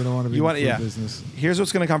want to be in the food business. Here's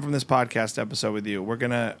what's going to come from this podcast episode with you. We're going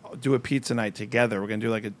to do a pizza night together. We're going to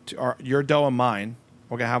do like your dough and mine.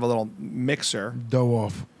 We're going to have a little mixer. Dough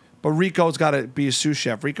off. But Rico's got to be a sous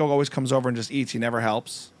chef. Rico always comes over and just eats. He never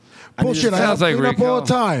helps. Bullshit. I help clean up all the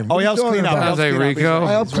time. Oh, he helps clean up. Sounds like Rico.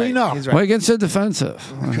 I help clean up. He's Why are you getting so defensive?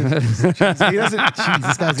 He doesn't. Jeez,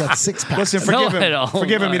 this guy's got 6 packs. Listen,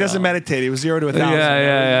 forgive him. He doesn't meditate. He was 0 to 1,000.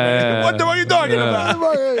 Yeah. What are you talking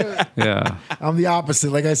about? Yeah. I'm the opposite.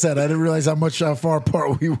 Like I said, I didn't realize how much far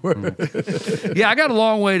apart we were. Yeah, I got a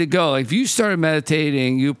long way to go. Like, if you started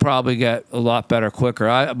meditating, you probably get a lot better quicker.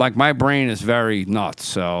 My brain is very nuts,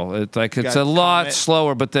 so it's a lot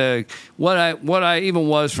slower. But what I even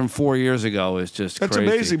was from 4 years ago is just That's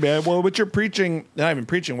crazy. amazing, man. Well, what you're preaching, not even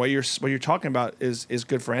preaching, what you're talking about is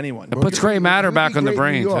good for anyone. It puts gray matter back in the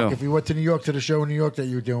brain too. If you went to New York to the show in New York that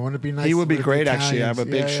you were doing, wouldn't it be nice? He would be great, Italians? actually. I have a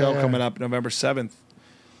big show coming up November 7th,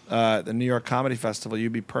 the New York Comedy Festival.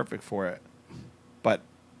 You'd be perfect for it. But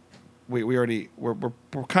we're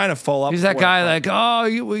kind of full up. He's that guy like, oh,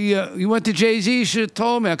 you went to Jay-Z, you should have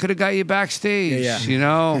told me. I could have got you backstage.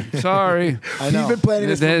 Yeah. Sorry. I know. You've been planning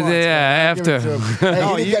this for months. After.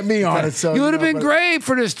 Hey, you get me on it. So you would have been great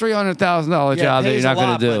for this $300,000 job that you're not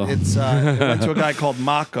going to do. It went to a guy called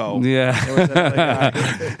Mako. Yeah. It was another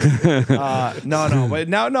guy. No. But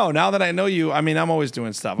now that I know you, I mean, I'm always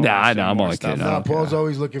doing stuff. I know. I'm only kidding. No, Paul's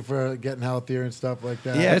always looking for getting healthier and stuff like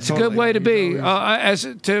that. Yeah, it's a good way to be.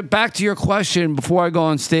 Back to your question before I go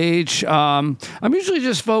on stage, I'm usually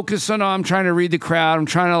just focused on. I'm trying to read the crowd. I'm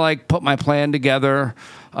trying to like put my plan together.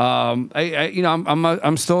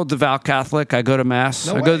 I'm still a devout Catholic. I go to mass.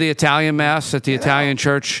 I go to the Italian mass at the Italian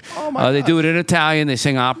church. Oh my they do it in Italian. They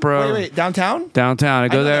sing opera. Wait, downtown? Downtown. I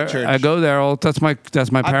go there. I go there. That's my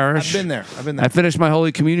parish. I've been there. I finished my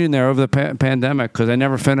Holy Communion there over the pandemic because I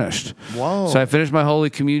never finished. Whoa! So I finished my Holy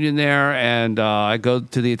Communion there, and I go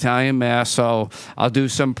to the Italian mass. So I'll do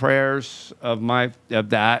some prayers of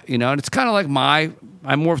that. And it's kind of like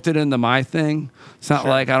I morphed it into my thing. It's not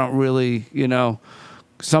like I don't really,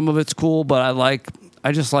 Some of it's cool, but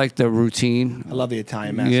I just like the routine. I love the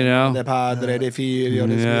Italian mass. De padre, de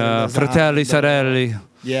figlio, fratelli, sorelli.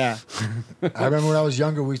 Yeah. I remember when I was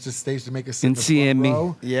younger, we used to make a sit in the front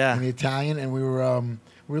row in the Italian, and we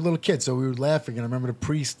were little kids, so we were laughing. And I remember the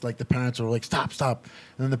priest, like the parents were like, "Stop, stop!"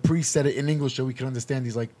 And then the priest said it in English so we could understand.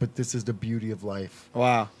 He's like, "But this is the beauty of life.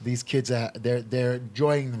 Wow, these kids they're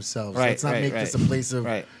enjoying themselves. Right, Let's not make this a place of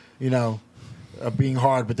being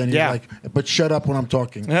hard." But then you're like, "But shut up when I'm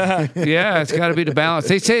talking." Yeah, it's got to be the balance.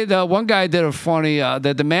 They say the one guy did a funny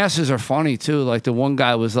that the masses are funny too. Like the one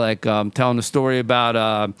guy was like telling the story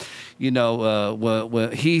about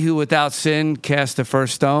he who without sin cast the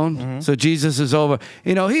first stone. Mm-hmm. So Jesus is over.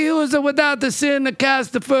 He who was without the sin to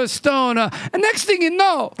cast the first stone. And next thing you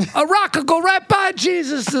know, a rock will go right by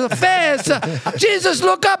Jesus fast. Jesus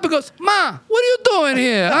look up and goes, "Ma, what are you doing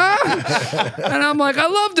here? Huh?" And I'm like, I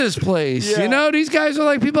love this place. Yeah. These guys are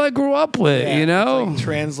like people I grew up with. It's like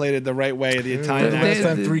translated the right way. The Italian. Last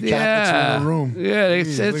time 3 Catholics were in a room. Yeah,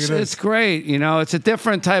 it's great. It's a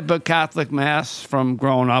different type of Catholic mass from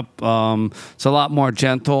growing up. It's a lot more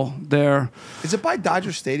gentle there. Is it by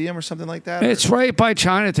Dodger Stadium or something like that? It's right by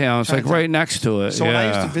Chinatown. It's like right next to it. So when I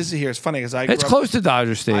used to visit here, it's funny because it's close to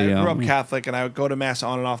Dodger Stadium. I grew up Catholic, and I would go to mass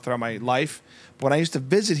on and off throughout my life. But when I used to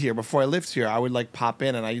visit here before I lived here, I would like pop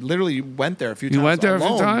in, and I literally went there a few times. You went there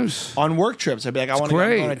alone, a few times on work trips. I'd be like, I want to go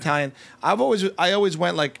to Italian. I always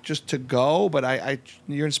went like just to go, but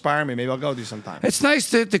you're inspiring me. Maybe I'll go do sometime. It's nice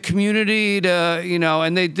that the community,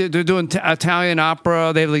 and they're doing Italian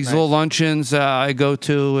opera. They have these little luncheons I go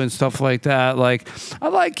to and stuff like that. Like I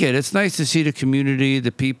like it. It's nice to see the community,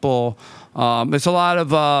 the people. There's a lot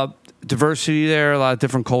of diversity there, a lot of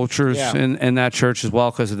different cultures in that church as well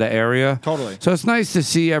because of the area. Totally. So it's nice to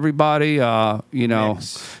see everybody.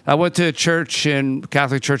 Mix. I went to a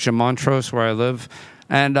Catholic church in Montrose where I live.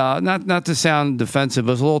 And not to sound defensive,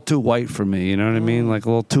 it was a little too white for me. You know what I mean? Like a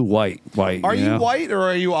little too white. Are you white or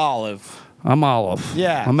are you olive? I'm olive.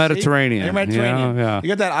 Yeah, I'm See? Mediterranean. You're Mediterranean. You know? Yeah. You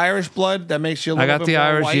got that Irish blood that makes you a I little got bit the more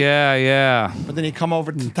Irish. white, Yeah. but then you come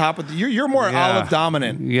over to the top of you're more Yeah. olive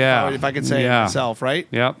dominant. Yeah. If I could say it Yeah. myself, right?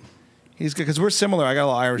 Yep. He's good because we're similar. I got a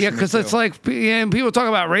little Irish. Yeah, in me, because it's too. like, and people talk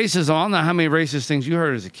about racism. I don't know how many racist things you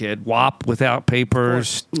heard as a kid. WAP, without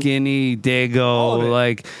papers, skinny, All dago, of it.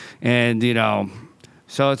 like, and you know,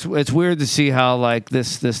 so it's weird to see how like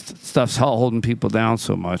this stuff's holding people down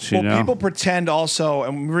so much. You Well, know, people pretend also,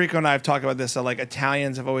 and Rico and I have talked about this, that like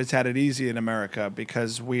Italians have always had it easy in America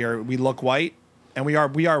because we look white, and we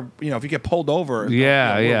are you know, if you get pulled over,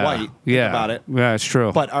 yeah, you know, yeah, we're white. yeah, Think about it. Yeah, it's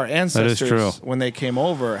true. But our ancestors, true. when they came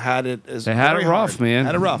over, had it as they had very it rough, hard. man.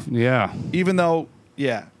 Had it rough. Yeah. Even though,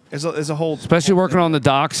 yeah, there's a whole Especially working on the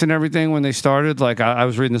docks and everything when they started. Like I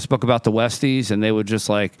was reading this book about the Westies, and they would just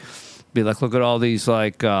like be like, look at all these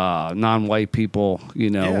like non-white people. You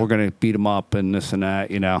know, Yeah. we're gonna beat them up and this and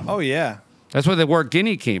that. You know, Oh yeah, that's where the word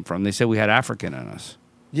Guinea came from. They said we had African in us.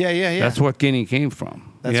 yeah. That's what Guinea came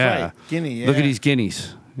from. That's yeah. right. Guinea, Look yeah. at these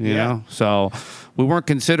guineas. You Yeah. know, so we weren't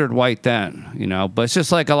considered white then, you know, but it's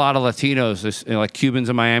just like a lot of Latinos, you know, like Cubans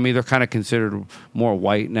in Miami, they're kind of considered more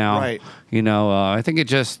white now. Right. You know, I think it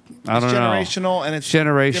just, I It's don't know. generational, and it's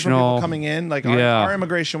different people generational. coming in. Like Yeah. our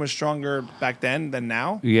immigration was stronger back then than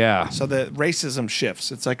now. Yeah. So the racism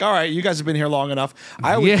shifts. It's like, all right, you guys have been here long enough.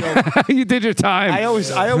 I always joke, Yeah. You did your time. I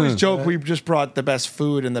always joke we just brought the best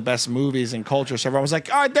food and the best movies and culture. So everyone was like,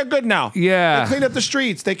 all right, they're good now. Yeah. They cleaned up the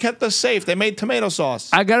streets. They kept us safe. They made tomato sauce.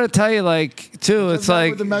 I got to tell you, like, too, it's Not like,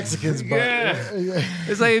 with the Mexicans, but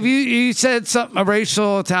it's like if you said something, a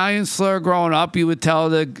racial Italian slur growing up, you would tell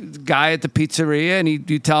the guy at the pizzeria, and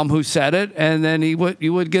you tell him who said it, and then you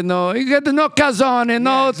would get no calzone,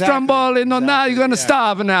 no exactly. stromboli, no, now you're gonna Yeah.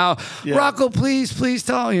 starve now. Yeah. Rocco, please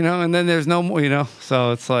tell, you know, and then there's no more, you know.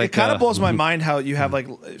 So it's like It kind of blows my mind how you have like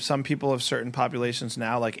some people of certain populations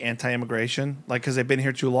now like anti-immigration, like because they've been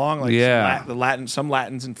here too long. Like Yeah. some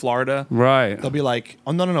Latins in Florida, right, they'll be like,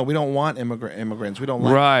 oh no, we don't want immigrants. We don't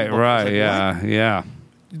like right, people." It's right, like, yeah, what? yeah.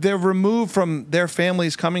 They're removed from their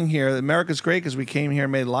families coming here. America's great because we came here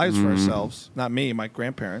and made lives for ourselves. Not me, my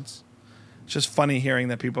grandparents. It's just funny hearing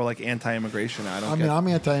that people are like anti-immigration. I don't I get mean, it. I'm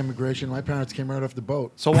anti-immigration. My parents came right off the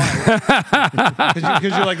boat. So why?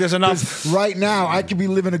 Because you're like, there's enough. Right now, I could be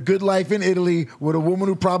living a good life in Italy with a woman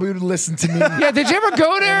who probably would listen to me. Yeah, did you ever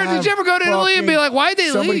go there? Did you ever go to Italy and be like, why'd they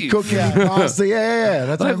somebody leave? cooking pasta? Yeah.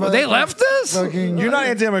 That's Like, what they left us? fucking- You're not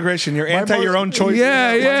anti-immigration. You're anti your own choices.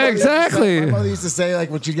 Yeah, yeah, exactly. My mother used to say, like,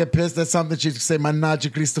 when she'd get pissed at something, she'd say,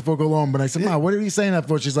 "Mannaggia Cristoforo Colombo." And I said, "Ma, what are you saying that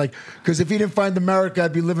for?" She's like, "Because if he didn't find America,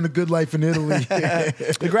 I'd be living a good life in Italy."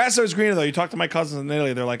 The grass is always greener, though. You talk to my cousins in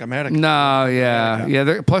Italy, they're like, America. No, yeah, America.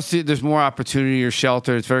 yeah. Plus, there's more opportunity or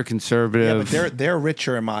shelter. It's very Yeah, conservative. but they're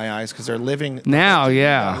richer in my eyes because they're living Now, La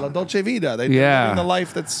yeah. Dolce Vita. They're Yeah. living the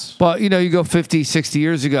life that's. But, you know, you go 50, 60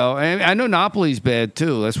 years ago. And I know Napoli's bad,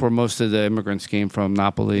 too. That's where most of the immigrants came from,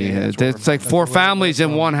 Napoli. Yeah, it's that's like four families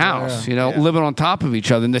in one house, you know, Yeah. living on top of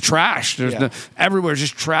each other. And the trash. There's Yeah. everywhere,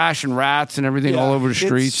 just trash and rats and everything all over the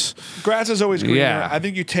streets. Grass is always greener. Yeah. I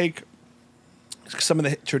think you take some of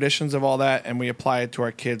the traditions of all that and we apply it to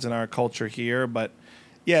our kids and our culture here. But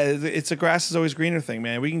yeah, it's a grass is always greener thing,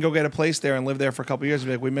 man. We can go get a place there and live there for a couple of years and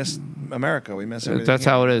be like, we miss America. We miss everything. That's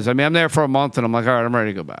here. how it is. I mean, I'm there for a month and I'm like, all right, I'm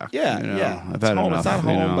ready to go back. Yeah, You know, yeah. I've It's had home. enough. It's not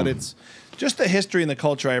you home, know. but it's just the history and the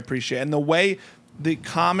culture I appreciate. And the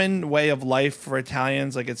common way of life for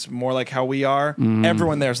Italians, like it's more like how we are.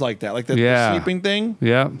 Everyone there's like that. Like the Yeah. sleeping thing,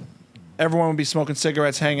 Yeah. everyone would be smoking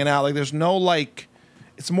cigarettes, hanging out. Like there's no like,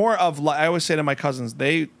 it's more of, I always say to my cousins,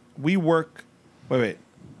 we work,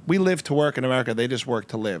 we live to work in America. They just work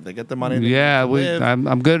to live. They get the money. They Yeah, to live,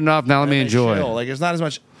 I'm good enough. Now let and me they enjoy. chill. Like it's not as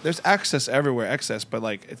much, there's excess everywhere, but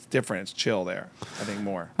like it's different. It's chill there, I think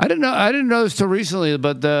more. I didn't know this till recently,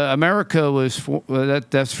 but the America was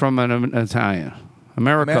that's from an Italian.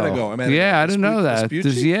 America. Amerigo. Yeah, I didn't know that.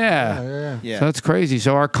 Vespucci? Yeah. Yeah. So that's crazy.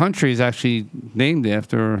 So our country is actually named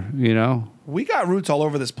after, you know. We got roots all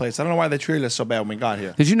over this place. I don't know why they treated us so bad when we got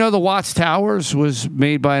here. Did you know the Watts Towers was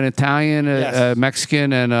made by an Italian, Yes. a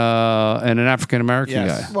Mexican, and an African American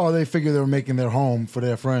Yes. guy? Well, they figured they were making their home for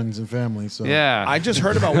their friends and family. So Yeah. I just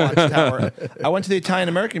heard about Watchtower. I went to the Italian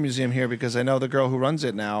American Museum here because I know the girl who runs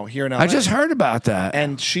it now here in LA. I just heard about that.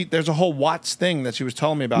 And there's a whole Watts thing that she was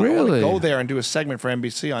telling me about. I want Really? to go there and do a segment for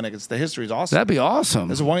NBC on it. It's the history's awesome. That'd be awesome.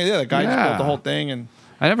 There's one, the guy just Yeah. built the whole thing, and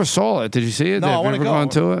I never saw it. Did you see it? No, I want to go. Gone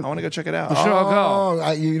to it? I want to go check it out. We should all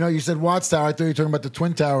go. You said Watts Tower. I thought you were talking about the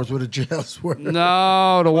Twin Towers where the jails were.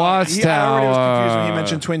 No, the Watts Tower. I was confused when he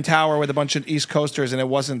mentioned Twin Tower with a bunch of East Coasters, and it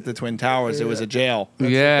wasn't the Twin Towers. It was a jail. Yeah.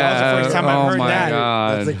 That was the first time I've heard that.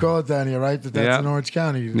 God. That's they call it down here, right? That's in Orange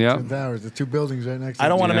County. Twin Towers. The two buildings right next to I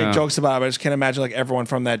don't want to Yeah. make jokes about it, but I just can't imagine like everyone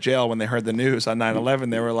from that jail when they heard the news on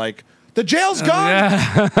 9/11, they were like, "The jail's gone."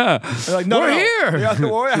 Yeah. They're like, no, We're here.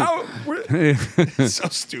 So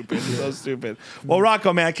stupid. So stupid. Well,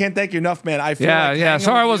 Rocco, man, I can't thank you enough, man. I feel like Yeah. hanging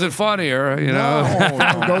Sorry I with wasn't funnier, you know.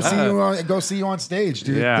 No, go see you on stage,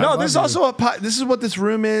 dude. Yeah. No, this is also this is what this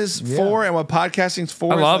room is for, and what podcasting's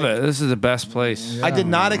for. I love like, it. This is the best place. I did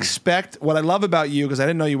not expect what I love about you, because I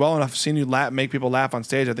didn't know you well enough. Seen you make people laugh on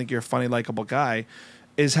stage. I think you're a funny, likable guy.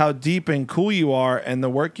 Is how deep and cool you are, and the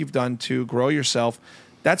work you've done to grow yourself.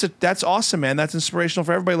 That's awesome, man. That's inspirational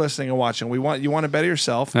for everybody listening and watching. You want to better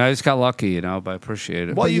yourself. I just got lucky, you know, but I appreciate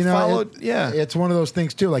it. Well, But, you followed, it, It's one of those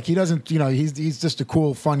things too. Like he doesn't, he's just a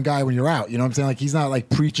cool, fun guy when you're out. You know what I'm saying? Like he's not like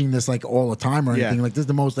preaching this like all the time or anything. Like this is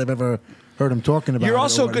the most I've ever heard him talking about. You're it or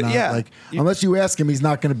also good, whatnot. yeah. Like unless you ask him, he's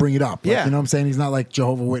not going to bring it up. Like, Yeah. you know what I'm saying? He's not like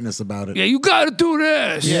Jehovah's Witness about it. Yeah, you got to do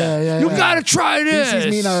this. Yeah. You got to try this. He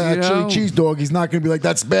sees me in a chili cheese dog. He's not going to be like,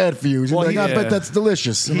 "That's bad for you." He's Well, like, "I bet that's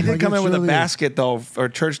delicious." He And I'm did like, come "It in with a surely is." basket though, or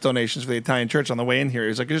church donations for the Italian church on the way in here.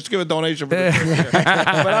 He's like, "Just give a donation for the church here."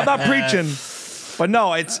 But I'm not preaching. But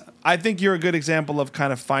no, I think you're a good example of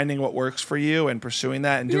kind of finding what works for you and pursuing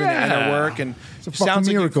that and doing the inner work. And It's a fucking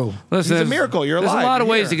miracle. Listen, it's a miracle. You're alive. There's a lot of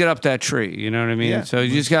You're ways to here. get up that tree. You know what I mean? Yeah. So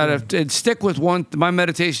you just got to stick with one. My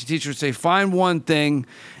meditation teacher would say, find one thing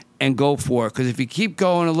and go for it. Because if you keep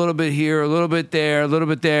going a little bit here, a little bit there, a little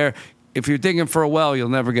bit there, if you're digging for a well, you'll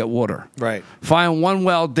never get water. Right. Find one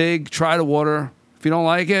well, dig, try the water. If you don't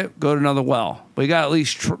like it, go to another well. But you got to at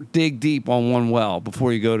least dig deep on one well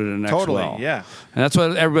before you go to the next well. Yeah. And that's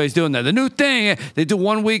what everybody's doing there. The new thing, they do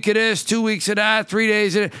 1 week of this, 2 weeks of that, 3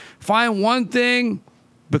 days of it. Find one thing,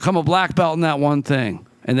 become a black belt in that one thing.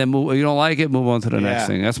 And then move, you don't like it, move on to the next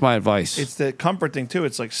thing. That's my advice. It's the comfort thing too.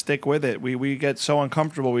 It's like stick with it. We get so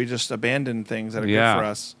uncomfortable, we just abandon things that are good for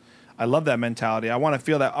us. I love that mentality. I want to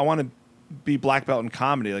feel that. I want to be black belt in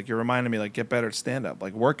comedy. Like you're reminding me, like get better at stand up.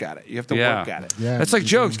 Like work at it. You have to work at it. Yeah. That's like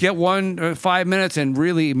jokes. Get 5 minutes and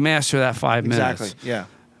really master that 5 minutes. Exactly. Yeah.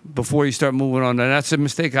 Before you start moving on. And that's a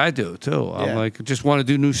mistake I do too. I'm like, just want to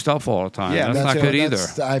do new stuff all the time. Yeah, that's not good either.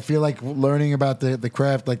 I feel like learning about the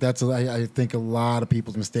craft, like I think a lot of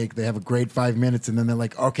people's mistake. They have a great 5 minutes and then they're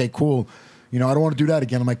like, okay, cool. I don't want to do that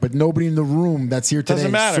again. I'm like, but nobody in the room that's here today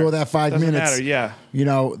saw that 5 minutes. Doesn't matter. Yeah.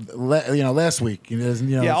 Last week.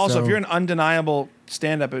 Yeah. Also, if you're an undeniable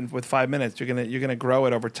stand up with 5 minutes, you're gonna grow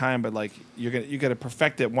it over time. But like you gotta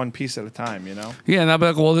perfect it one piece at a time. Yeah, and I'll be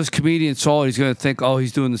like, well, this comedian saw it. He's gonna think, oh,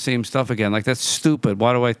 he's doing the same stuff again. Like that's stupid.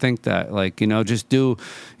 Why do I think that? Like just do,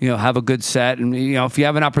 have a good set, and if you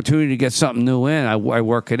have an opportunity to get something new in, I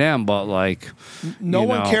work it in. But like, no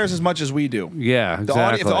one cares as much as we do. Yeah,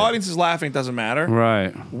 exactly. If the audience is laughing, it doesn't matter.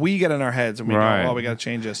 Right. We get in our heads and we go, oh, we got to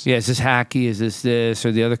change this. Yeah, is this hacky? Is this?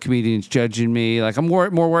 Or the other comedians judging me? Like I'm more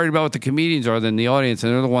worried about what the comedians are than the audience,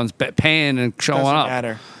 and they're the ones paying and showing Doesn't up.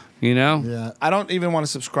 matter. Yeah. I don't even want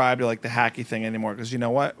to subscribe to like the hacky thing anymore because you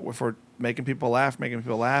know what? If we're making people laugh,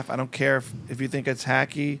 I don't care if you think it's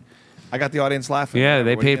hacky. I got the audience laughing. Yeah,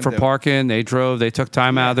 they What are you paid for gonna do? parking. They drove. They took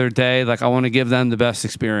time out of their day. Like I want to give them the best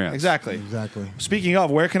experience. Exactly. Speaking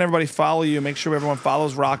of, where can everybody follow you? Make sure everyone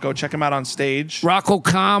follows Rocco. Check him out on stage. Rocco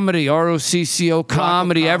Comedy, ROCCO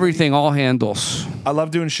Comedy, everything, all handles. I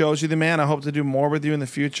love doing shows with you, man. I hope to do more with you in the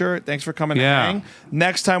future. Thanks for coming to hang.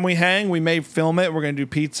 Next time we hang, we may film it. We're going to do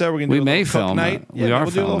pizza. We're going to do a little cook night. We are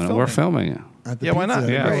filming it. We're filming it. Yeah, why not?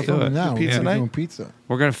 Yeah, we'll do it. Now. Pizza We're night? doing pizza.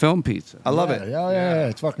 We're going to film pizza. I love it. Yeah.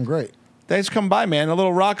 It's fucking great. Thanks for coming by, man. A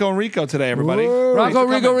little Rocco and Rico today, everybody. Whoa. Rocco,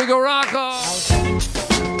 Rico, Rocco.